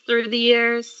songs through the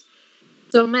years.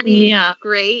 So many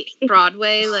great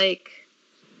Broadway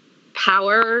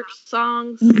power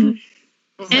songs. And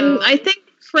I think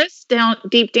Chris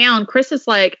deep down, Chris is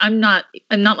like, I'm not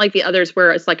like the others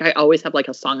where it's like I always have like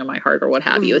a song in my heart or what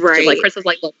have you. It's just like Chris is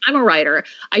like, look, I'm a writer.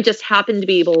 I just happen to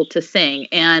be able to sing,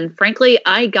 and frankly,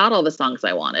 I got all the songs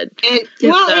I wanted. And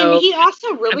and he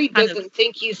also really doesn't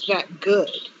think he's that good.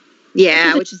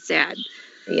 Yeah, which is sad.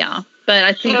 Yeah, but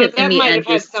I think that might have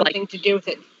had something to do with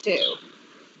it too.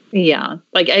 Yeah,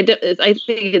 like I think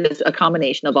it is a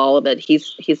combination of all of it.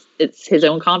 It's his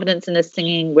own confidence in his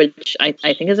singing, which I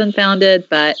think is unfounded.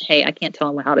 But hey, I can't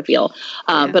tell him how to feel.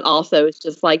 But also, it's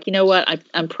just like, you know what? I've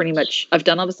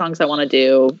done all the songs I want to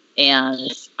do, and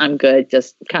I'm good.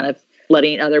 Just kind of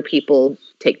letting other people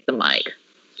take the mic.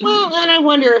 Well, and I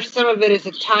wonder if some of it is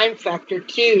a time factor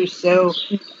too. So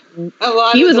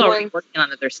he was already working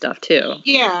on other stuff too.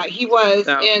 Yeah, he was.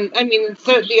 So. And I mean,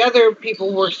 so the other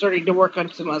people were starting to work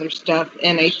on some other stuff,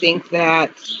 and I think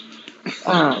that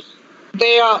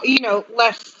they all,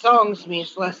 less songs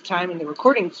means less time in the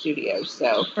recording studio.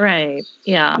 So right,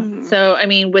 yeah. So I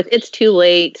mean, with It's Too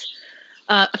Late,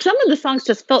 some of the songs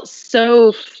just felt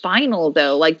so final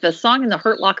though. Like the song in the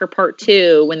Hurt Locker Part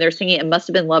 2 when they're singing "It Must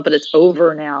Have Been Love, But It's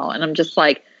Over Now," and I'm just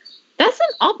like, that's an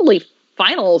awfully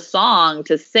final song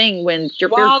to sing when you're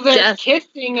they're just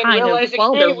kissing and realizing,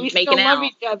 hey, we still love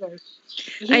each other.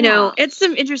 Yeah. I know it's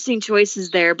some interesting choices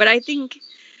there, but I think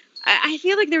I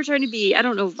feel like they were trying to be, I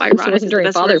don't know if ironic is the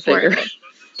best word for it.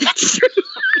 That's true.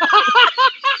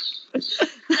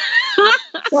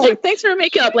 Like, thanks for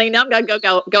makeup, Lane. Now I'm gonna go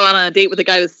out on a date with a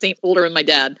guy who's older than my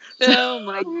dad. Oh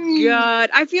my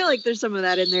god, I feel like there's some of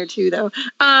that in there too, though.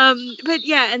 But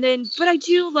yeah, but I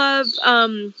do love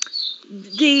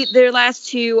their last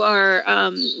two are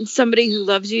Somebody Who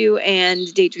Loves You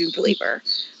and Daydream Believer,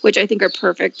 which I think are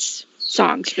perfect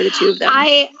songs for the two of them.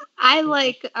 I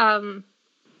like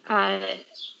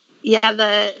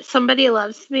the Somebody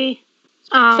Loves Me.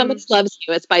 Somebody Loves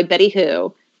You. It's by Betty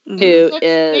Who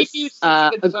is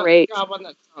a great job on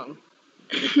that song.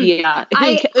 Yeah,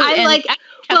 I like.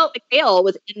 Well, McHale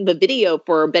was in the video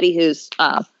for Betty Who's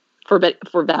for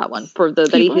that one, for the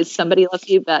Betty Who's Somebody Loves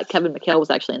You, but Kevin McHale was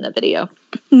actually in that video.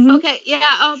 Okay,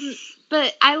 yeah,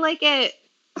 but I like it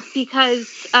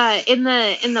because in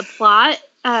the plot,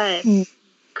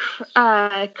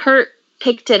 Kurt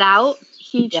picked it out.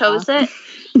 He chose it.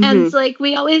 And like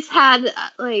we always had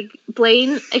like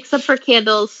Blaine, except for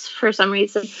Candles for some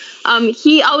reason,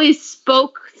 he always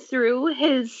spoke through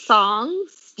his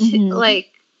songs to,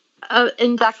 like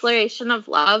in declaration of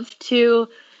love to,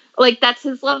 like, that's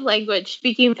his love language,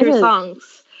 speaking through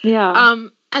songs. Yeah.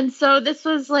 And so this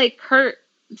was like Kurt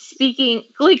speaking,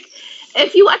 like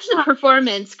if you watch the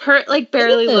performance, Kurt like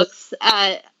barely looks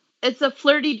at. It's a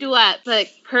flirty duet, but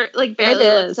Kurt like barely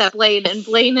looks at Blaine, and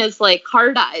Blaine is like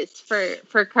hard eyes for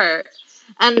Kurt.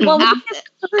 And after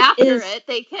it,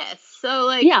 they kiss. So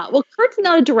like, yeah. Well, Kurt's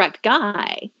not a direct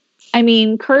guy. I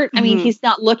mean, he's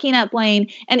not looking at Blaine,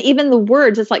 and even the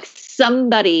words, it's like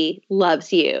somebody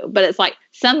loves you, but it's like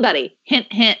somebody,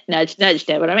 hint, hint, nudge, nudge.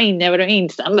 Know what I mean?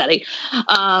 Somebody.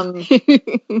 But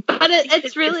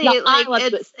it's really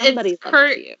it's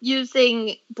Kurt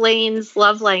using Blaine's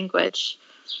love language.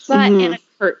 But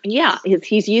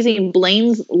he's using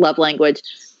Blaine's love language,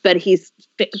 but he's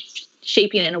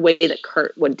shaping it in a way that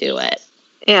Kurt would do it.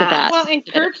 Yeah. That- Well, and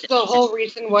Kurt's the whole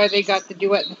reason why they got the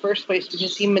duet in the first place,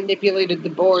 because he manipulated the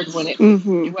board when it was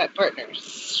Mhm. duet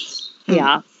partners.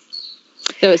 Yeah.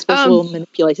 So it's supposed to little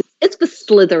manipulation. It's the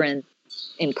Slytherin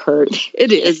in Kurt.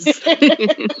 It is.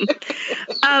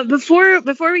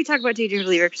 Before we talk about Daydream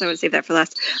Believer, because I want to save that for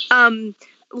last,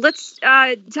 let's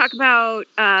talk about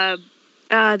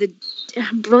the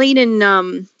Blaine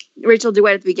and Rachel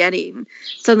duet at the beginning,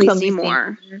 Suddenly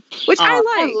Seymour, which I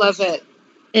I like. love it.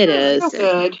 It is. So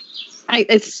good.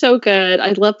 It's so good.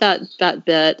 I love that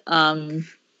bit.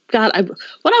 God,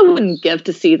 what I wouldn't give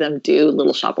to see them do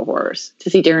Little Shop of Horrors, to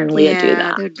see Darren and Leah do that.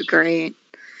 That would be great.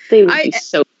 They would be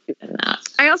so good in that.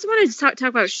 I also wanted to talk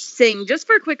about Sing just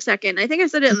for a quick second. I think I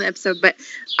said it in the episode, but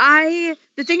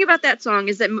the thing about that song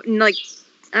is that, like,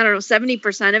 I don't know,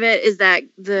 70% of it is that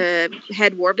the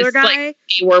head warbler It's guy. like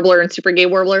Gay Warbler and Super Gay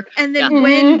Warbler. And then Yeah.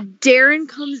 when Darren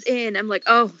comes in, I'm like,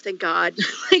 oh, thank God.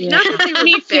 Like, not that they were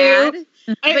Me too. bad,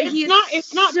 but It's he's not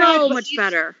so bad, but much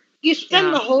better. You spend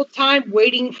Yeah. the whole time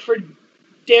waiting for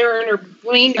Darren or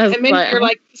Blaine to Oh, come in. right. You're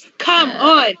like, come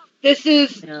on. This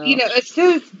is, Yeah. it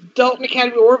says Dalton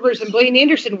Academy Warblers and Blaine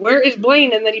Anderson. Where is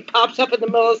Blaine? And then he pops up in the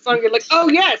middle of the song. You're like, oh,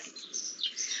 yes.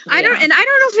 I don't know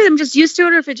if I'm just used to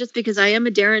it or if it's just because I am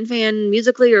a Darren fan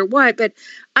musically or what, but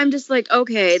I'm just like,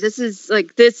 okay, this is, I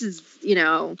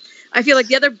feel like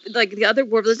the other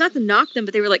warblers, not to knock them,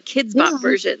 but they were like kids bop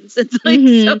versions. It's like,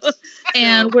 Mhm. so,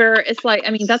 And where it's like,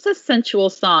 I mean, that's a sensual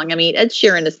song. I mean, Ed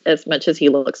Sheeran, as much as he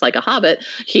looks like a hobbit,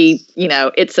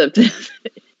 it's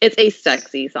a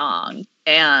sexy song.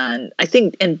 And I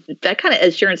think, and that kind of Ed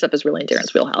Sheeran stuff is really in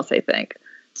Darren's wheelhouse, I think,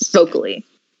 vocally.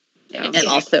 And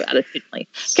also attitudinally.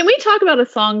 Can we talk about a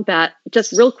song that,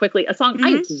 just real quickly, a song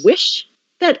I wish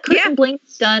that Kurt and Blaine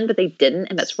had done, but they didn't,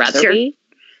 and that's Rather Be.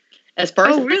 As far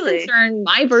as I'm concerned,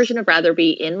 my version of Rather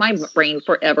Be in my brain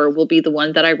forever will be the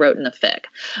one that I wrote in a fic.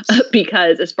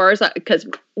 Because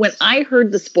when I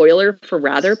heard the spoiler for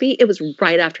Rather Be, it was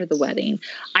right after the wedding.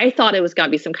 I thought it was going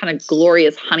to be some kind of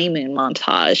glorious honeymoon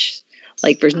montage.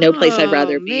 Like, there's no place I'd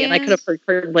rather be. And I could have heard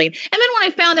Kurt and Blaine. And then when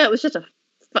I found out it was just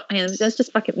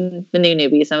fucking the new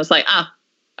newbies, and I was like,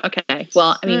 okay.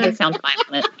 Well, I mean, that sounds fine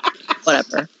on it.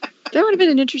 Whatever. that would have been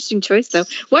an interesting choice, though.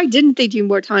 Why didn't they do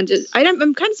more montages?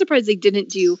 I'm kind of surprised they didn't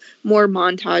do more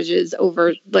montages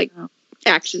over, like,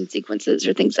 action sequences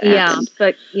or things that happened.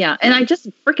 But and I just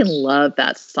freaking love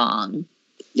that song.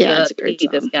 Yeah, it's a great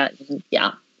song.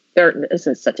 This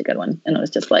is such a good one. And it was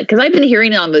just like, because I've been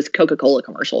hearing it on those Coca-Cola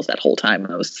commercials that whole time,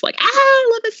 and I was just like, I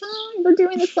love this song. We're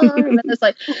doing the song. And then it's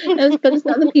like, but it's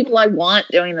not the people I want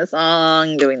doing the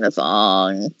song.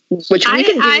 Which we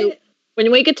can do. When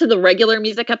we get to the regular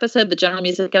music episode, the general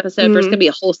music episode, there's going to be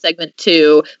a whole segment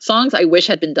to songs I wish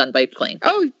had been done by Blaine.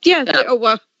 Oh, yeah. Oh,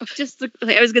 well, I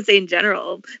was going to say in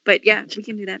general, but yeah, we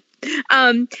can do that.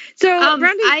 I love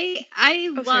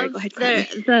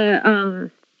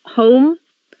the home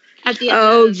at the end.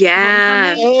 Oh, of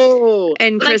yeah. Homecoming.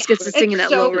 And Chris gets to sing in that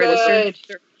so low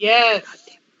register. Yes.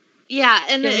 Yeah,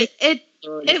 and it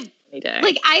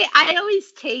like I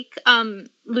always take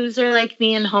Loser Like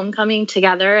Me and Homecoming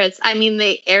together.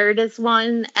 They aired as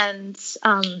one, and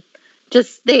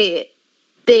just they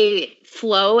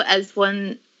flow as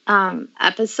one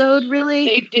episode,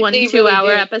 really. They 2 hour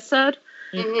really episode.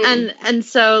 Mm-hmm. And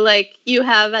so, like, you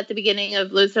have at the beginning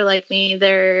of Loser Like Me,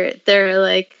 they're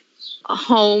like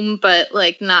home, but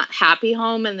like not happy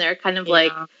home, and they're kind of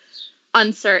like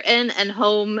uncertain, and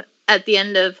home at the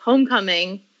end of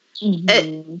Homecoming.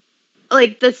 It,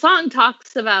 like, the song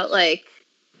talks about, like,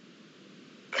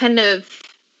 kind of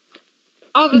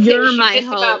all the you're things my she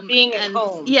home, about being at and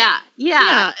home. yeah.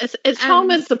 It's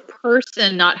home as a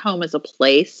person, not home as a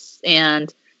place.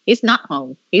 And he's not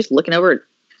home. He's looking over at,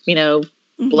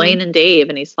 Blaine and Dave,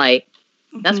 and he's like,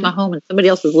 that's my home, and somebody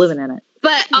else is living in it.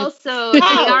 But also, they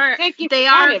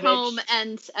are home,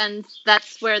 and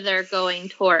that's where they're going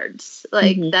towards.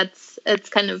 Like, it's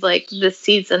kind of like this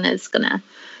season is gonna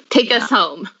take us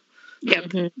home. Yeah,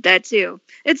 that too.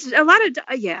 It's a lot of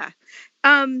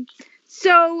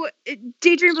So,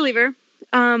 Daydream Believer.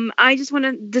 I just want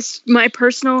to. This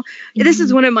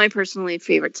is one of my personally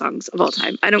favorite songs of all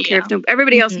time. I don't care if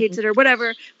everybody else hates it or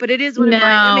whatever, but it is one of my.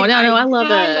 I love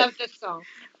it. I love this song.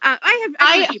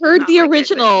 I heard the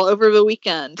original over the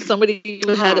weekend. Somebody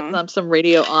had some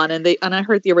radio on, and I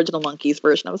heard the original Monkees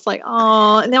version. I was like,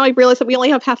 oh, and now I realize that we only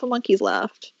have half of Monkees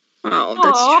left. Oh,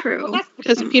 that's true.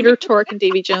 Because Peter Tork and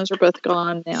Davy Jones are both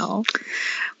gone now.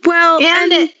 Well,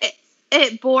 and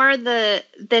it bore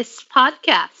this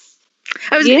podcast.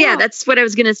 Yeah, that's what I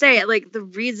was gonna say. Like the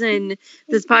reason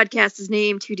this podcast is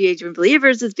named Two Daydream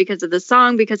Believers is because of the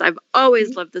song, because I've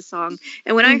always loved the song.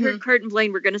 And when I heard Kurt and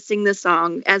Blaine were gonna sing this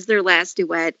song as their last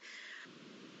duet,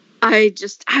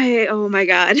 oh my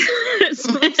god.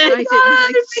 So excited.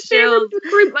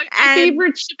 My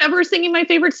favorite ship ever, singing my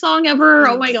favorite song ever.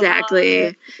 Oh my god.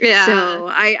 Exactly. Yeah. So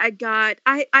I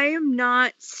am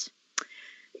not,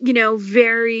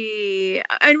 very,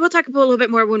 and we'll talk a little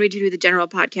bit more when we do the general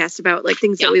podcast about like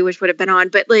things that we wish would have been on,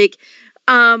 but like,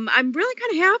 I'm really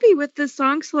kind of happy with the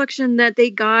song selection that they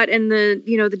got and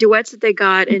the duets that they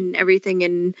got and everything.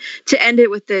 And to end it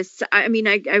with this, I mean,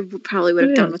 I probably would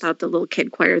have done without the little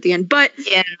kid choir at the end, but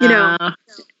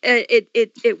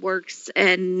it works.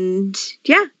 And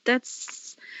yeah,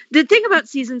 that's the thing about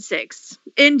season 6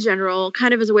 in general,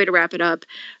 kind of as a way to wrap it up.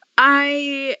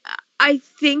 I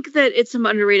think that it's some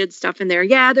underrated stuff in there.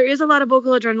 Yeah, there is a lot of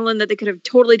vocal adrenaline that they could have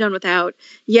totally done without.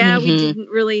 Yeah, we didn't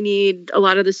really need a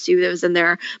lot of the soothos in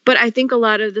there. But I think a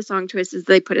lot of the song choices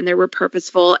they put in there were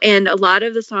purposeful. And a lot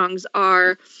of the songs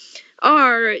are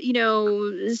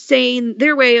saying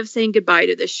their way of saying goodbye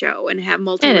to the show and have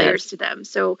multi-layers to them.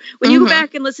 So when you go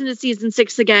back and listen to season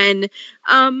 6 again,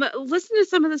 listen to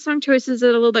some of the song choices that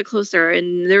are a little bit closer,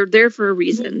 and they're there for a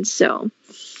reason. So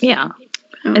yeah.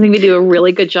 I think they do a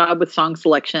really good job with song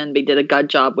selection. They did a good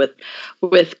job with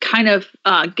kind of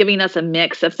giving us a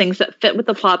mix of things that fit with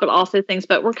the plot, but also things,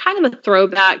 but we're kind of a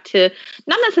throwback to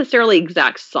not necessarily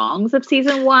exact songs of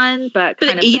season 1, but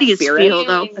kind of 80s feel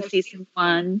though of season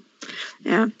 1.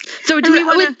 Yeah. So do we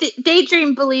want with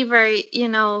Daydream Believer,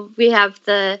 we have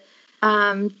the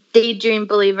Daydream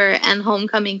Believer and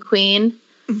Homecoming Queen.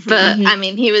 But I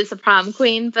mean, he was a prom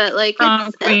queen, but like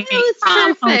prom queen, it was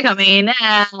perfect. Homecoming.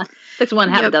 6 1,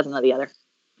 half a dozen of the other.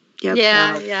 Yep.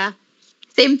 Yeah.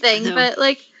 Same thing, but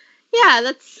like, yeah,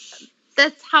 that's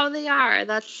how they are.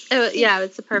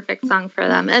 It's a perfect song for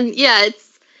them, and yeah,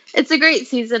 it's a great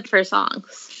season for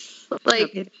songs.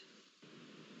 Like,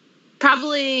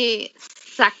 probably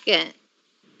second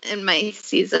in my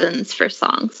seasons for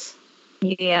songs.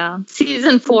 Yeah,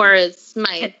 season 4 is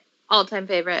my all-time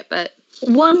favorite, but.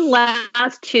 One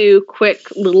last 2 quick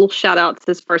little shout outs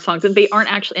as far as songs, and they aren't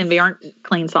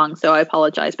clean songs, so I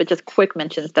apologize, but just quick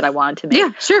mentions that I wanted to make.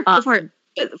 Yeah, sure. Go for it.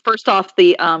 First off,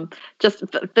 the just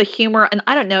the humor, and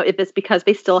I don't know if it's because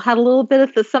they still had a little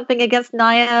bit of something against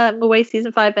Naya the way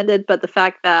season 5 ended, but the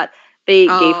fact that they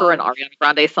gave her an Ariana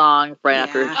Grande song right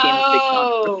after she and the big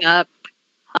song broke up.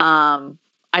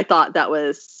 I thought it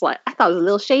was a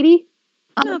little shady.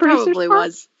 It probably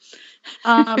was.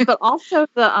 But also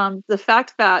the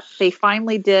fact that they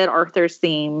finally did Arthur's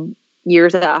theme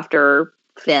years after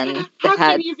Finn. How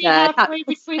can you be halfway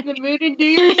between the moon and New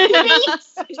York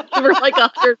City? They were like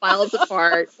 100 miles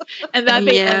apart, and that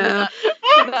they ended up,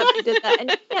 they did that. And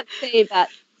you can't say that.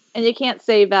 And you can't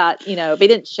say that they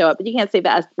didn't show up, but you can't say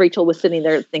that as Rachel was sitting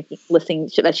there listening,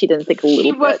 that she didn't think a little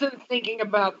bit. She wasn't thinking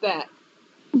about that.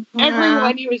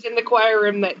 Everyone who was in the choir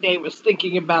room that day was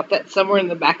thinking about that somewhere in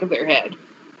the back of their head.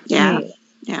 Yeah.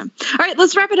 All right,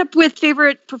 let's wrap it up with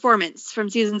favorite performance from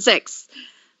season 6.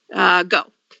 Go.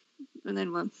 And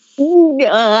then we'll.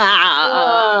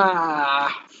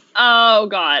 Oh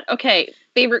God. Okay.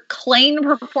 Favorite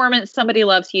Klaine performance. Somebody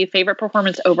Loves You. Favorite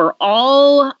performance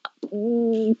overall.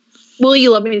 Will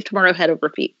You Love Me Tomorrow, head over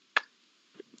feet.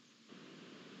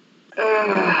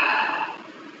 Oh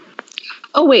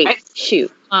wait.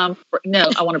 Shoot. No,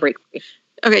 I want to break free.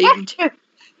 Okay.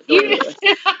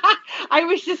 I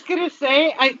was just going to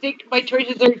say, I think my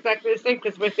choices are exactly the same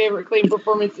because my favorite Klaine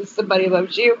performance is Somebody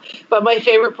Loves You, but my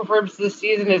favorite performance this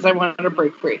season is I Want to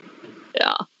Break Free.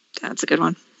 Yeah. That's a good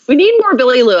one. We need more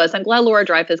Billy Lewis. I'm glad Laura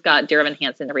Dreyfuss got Dear Evan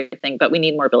Hansen and everything, but we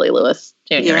need more Billy Lewis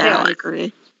Jr. Yeah, I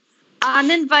agree.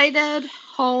 Uninvited,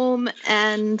 Home,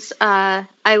 and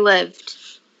I Lived.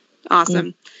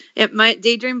 Awesome. It might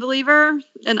Daydream Believer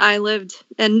and I Lived,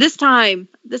 and this time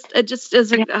it just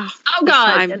is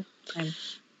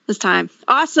this time.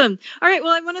 Awesome. All right,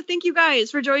 well, I want to thank you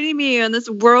guys for joining me on this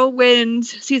whirlwind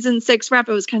season 6 wrap.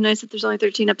 It was kind of nice that there's only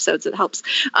 13 episodes. It helps.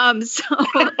 And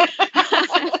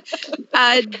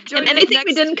anything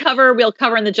we didn't cover, we'll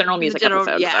cover in the general music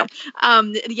episode. Yeah.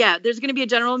 So. There's going to be a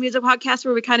general music podcast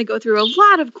where we kind of go through a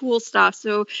lot of cool stuff.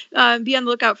 So be on the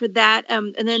lookout for that.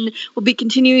 And then we'll be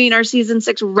continuing our season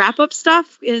 6 wrap-up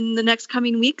stuff in the next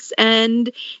coming weeks.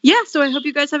 And so I hope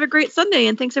you guys have a great Sunday.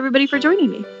 And thanks everybody for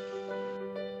joining me.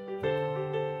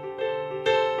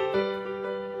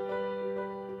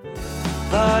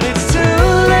 But it's too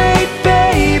late,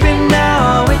 baby,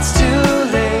 now it's too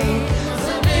late.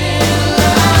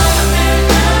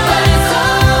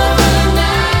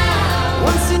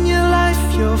 Once in your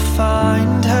life you'll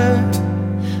find her.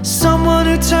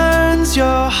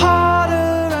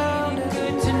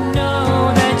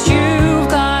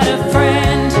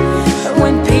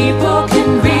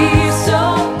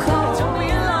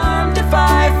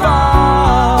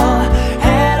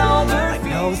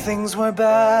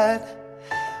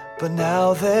 but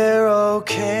now they're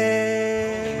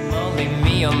okay. Only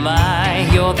me, oh my,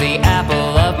 you're the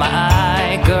apple of my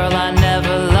eye. Girl, I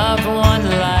never loved one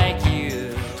like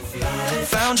you.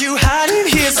 Found you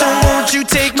hiding here, so won't you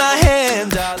take my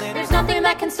hand, darling? There's nothing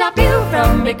that can stop you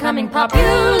from becoming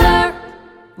popular.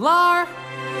 Lar.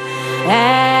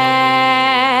 At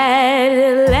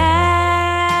last.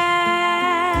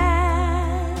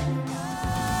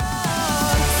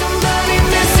 Somebody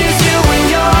misses you when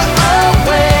you're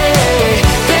away.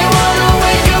 They wanna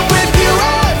wake up with you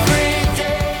every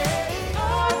day.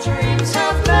 Our dreams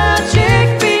have magic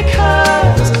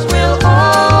because we'll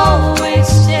always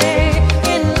stay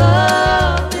in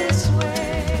love this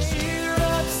way. Cheer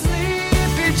up,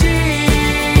 sleepy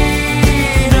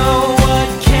Jean. Oh, what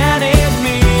can it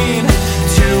mean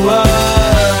to a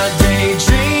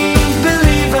daydream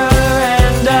believer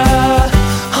and a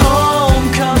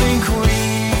homecoming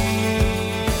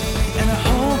queen? And I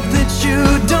hope that you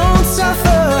don't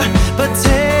suffer, but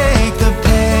take the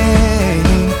pain.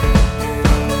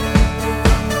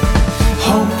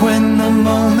 Hope when the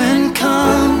moment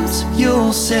comes,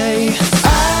 you'll say